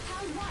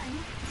 Round 1.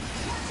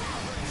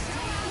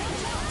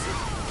 Watch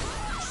out.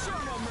 Show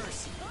no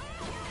mercy.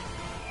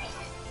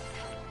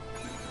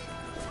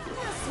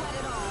 Not sweat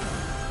at all.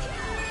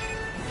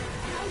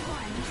 Round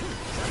 1.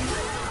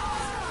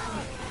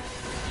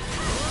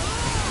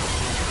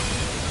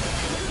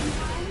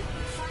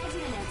 5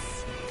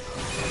 minutes.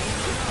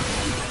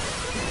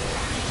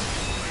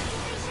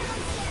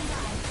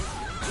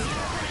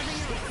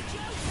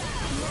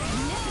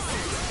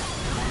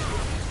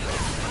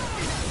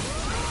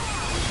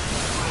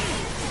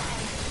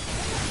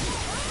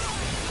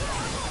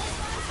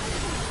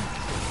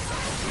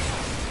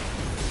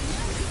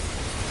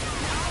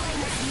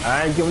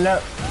 I ain't giving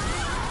up.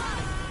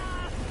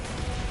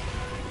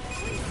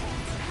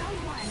 Round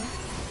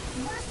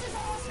 1. Burst is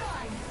almost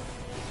gone.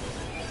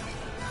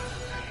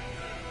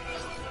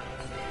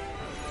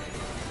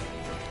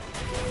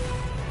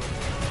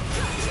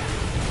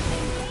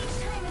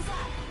 Engage time is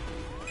up.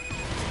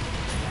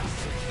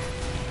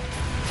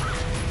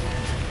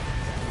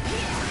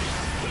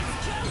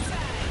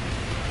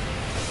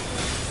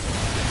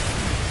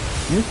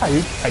 You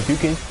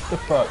Hadouken? The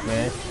fuck,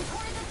 man? Moving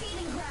toward the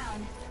feeding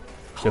ground.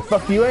 The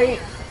fuck you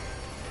ain't?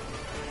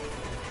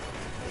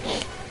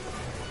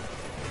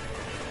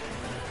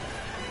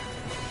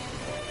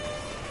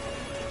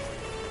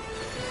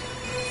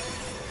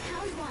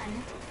 Round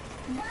 1.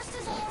 Burst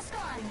is almost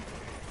gone.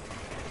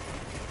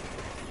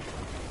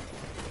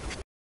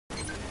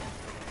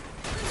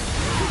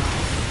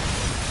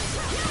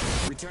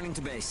 Returning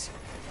to base.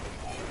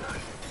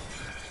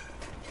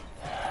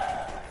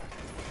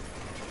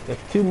 There's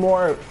 2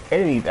 more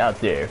enemies out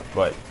there,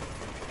 but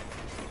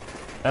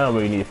I don't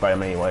really need to fight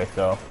them anyway,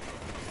 so.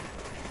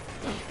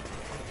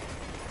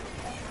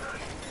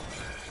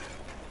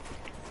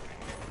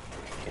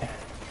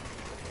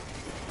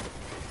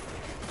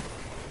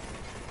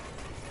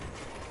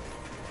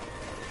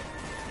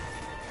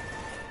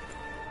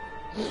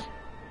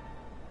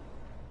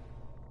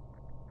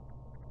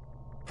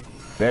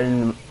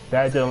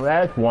 Better than the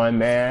last one,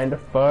 man. The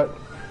fuck?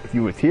 If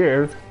you was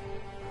here.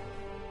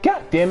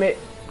 God damn it!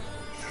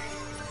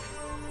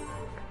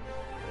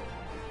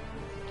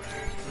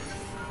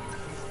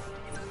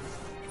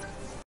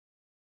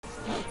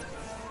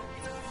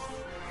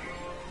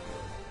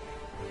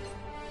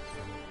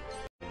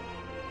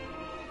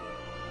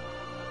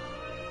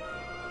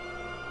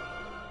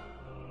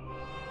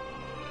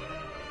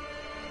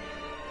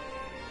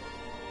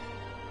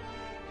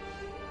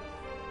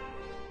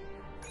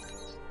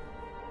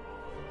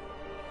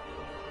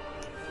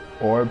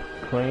 Orb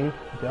clean?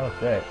 That was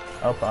that.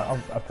 I'll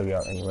figure it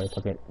out anyway.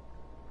 Fuck it.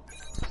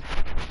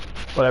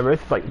 Whatever,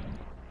 it's like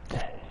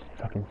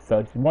fucking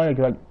sucks. Why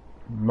do I like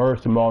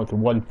merge them all into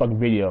one fucking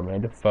video,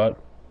 man? The fuck?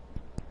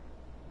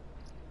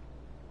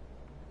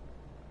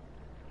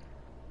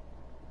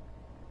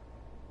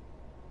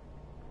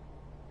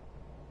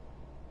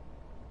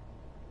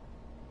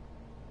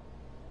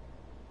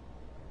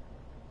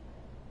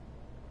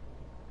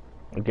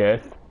 I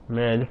guess.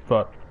 Man, the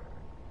fuck.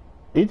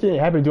 It didn't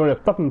happen during a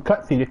fucking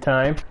cutscene this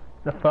time.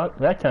 The fuck?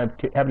 That time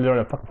happened during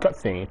a fucking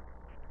cutscene.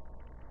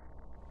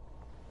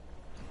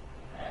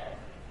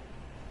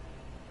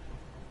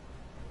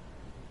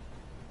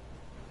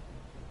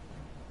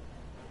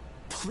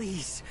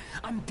 Please,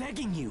 I'm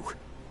begging you.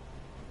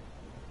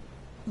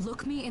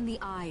 Look me in the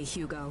eye,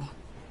 Hugo.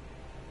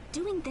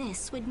 Doing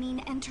this would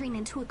mean entering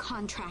into a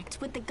contract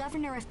with the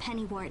governor of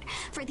Pennywort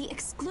for the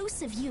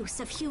exclusive use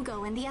of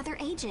Hugo and the other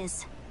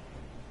ages.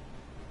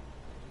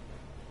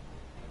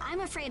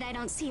 I'm afraid I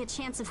don't see a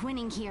chance of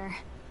winning here.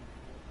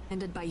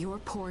 Ended by your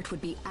port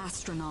would be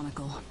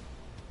astronomical.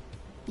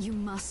 You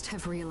must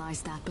have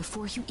realized that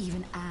before you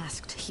even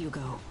asked,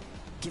 Hugo.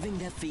 Giving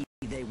that fee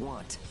they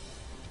want.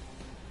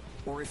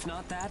 Or if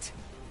not that,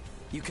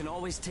 you can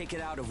always take it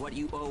out of what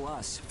you owe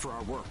us for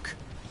our work.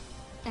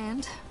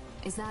 And?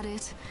 Is that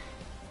it?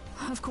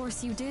 Of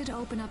course, you did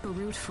open up a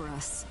route for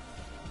us.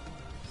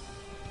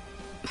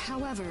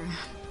 However,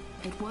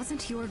 it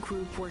wasn't your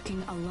group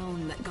working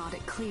alone that got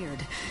it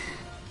cleared.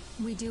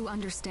 We do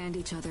understand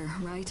each other,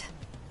 right?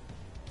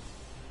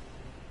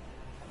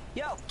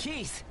 Yo,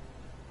 Keith!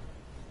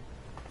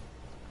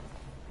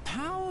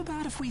 How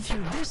about if we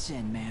threw this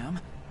in, ma'am?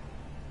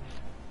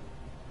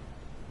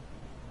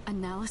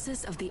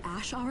 Analysis of the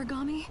ash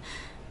origami?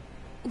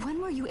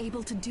 When were you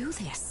able to do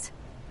this?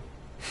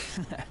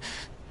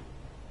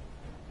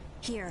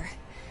 Here.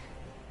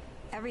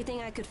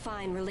 Everything I could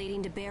find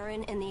relating to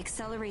Baron and the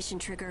acceleration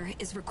trigger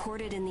is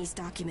recorded in these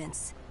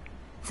documents.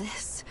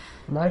 This?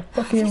 My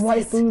fucking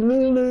waifu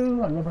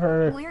Lulu. I never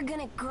heard. We're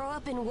gonna grow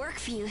up and work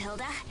for you,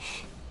 Hilda.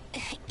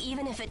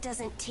 Even if it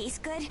doesn't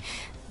taste good,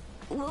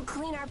 we'll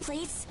clean our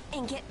plates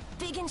and get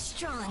big and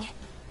strong.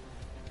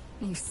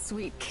 You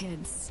sweet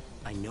kids.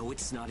 I know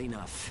it's not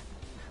enough,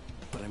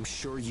 but I'm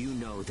sure you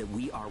know that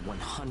we are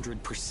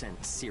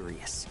 100%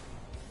 serious.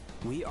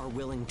 We are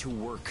willing to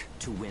work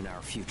to win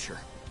our future.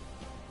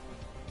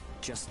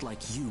 Just like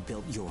you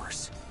built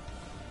yours.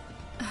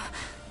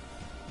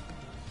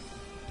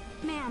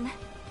 Man,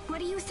 what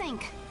do you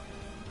think?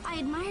 I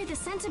admire the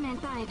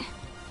sentiment, but...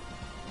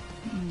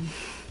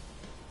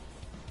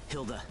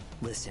 Hilda,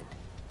 listen.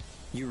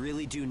 You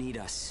really do need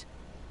us.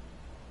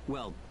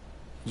 Well,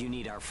 you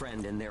need our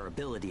friend and their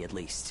ability at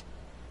least.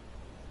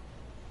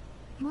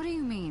 What do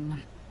you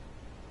mean?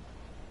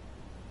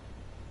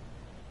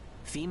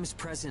 Fiem's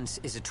presence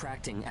is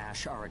attracting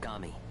ash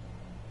origami.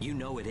 You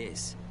know it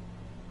is.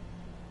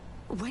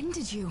 When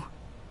did you...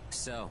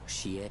 So,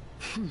 shit.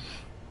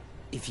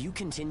 If you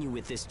continue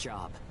with this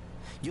job,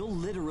 you'll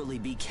literally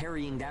be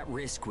carrying that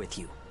risk with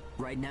you.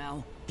 Right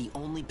now, the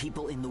only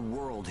people in the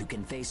world who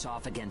can face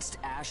off against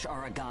ash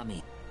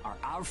origami are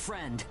our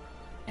friend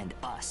and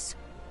us.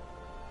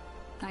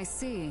 I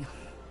see.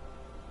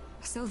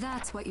 So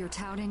that's what you're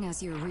touting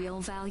as your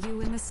real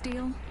value in this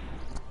deal?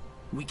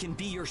 We can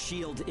be your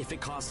shield if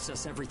it costs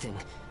us everything.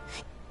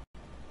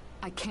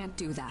 I can't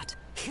do that.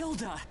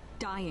 Hilda!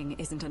 Dying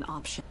isn't an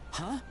option.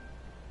 Huh?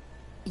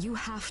 You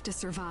have to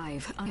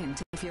survive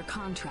end of your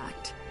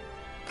contract.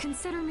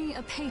 Consider me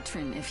a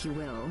patron, if you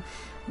will,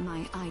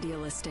 my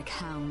idealistic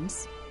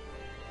hounds.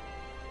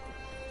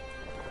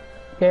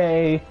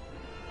 Okay.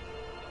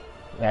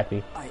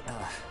 Happy.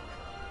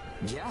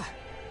 Yeah.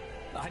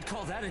 I'd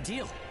call that a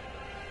deal.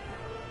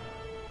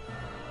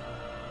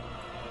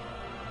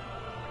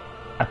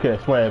 I could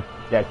have sworn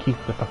that Keith's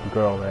the fucking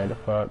girl, man. The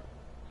fuck?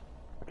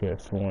 I could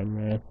have sworn,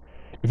 man.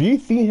 If you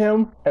see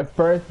him at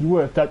first, you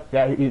would have thought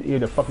that he's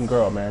the fucking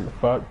girl, man. The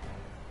fuck?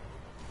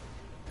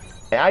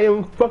 And I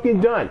am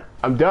fucking done.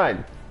 I'm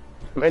done.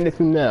 I'm ending this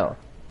room now.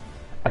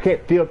 I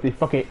can't deal with this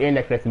fucking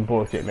internet connection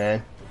bullshit,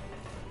 man.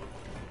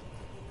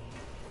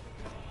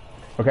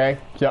 Okay?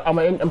 So I'm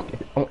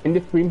gonna end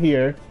this stream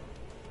here.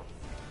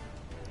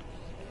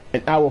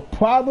 And I will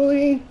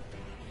probably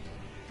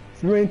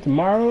stream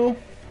tomorrow.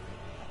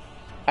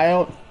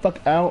 I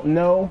don't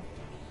know.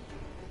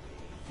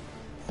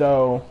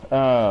 So,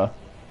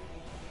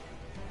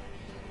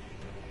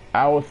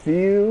 I will see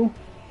you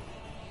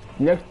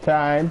next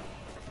time.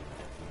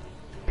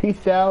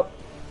 Peace out.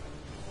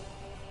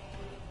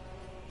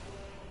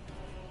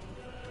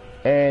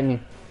 And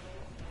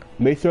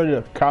make sure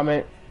to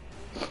comment,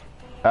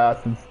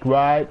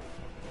 subscribe,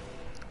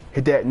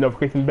 hit that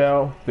notification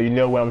bell so you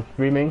know when I'm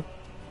streaming.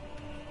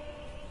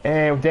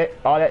 And with that,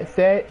 all that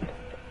said,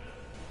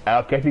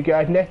 I'll catch you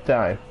guys next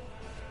time.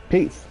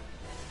 Peace.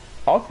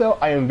 Also,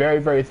 I am very,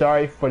 very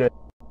sorry for the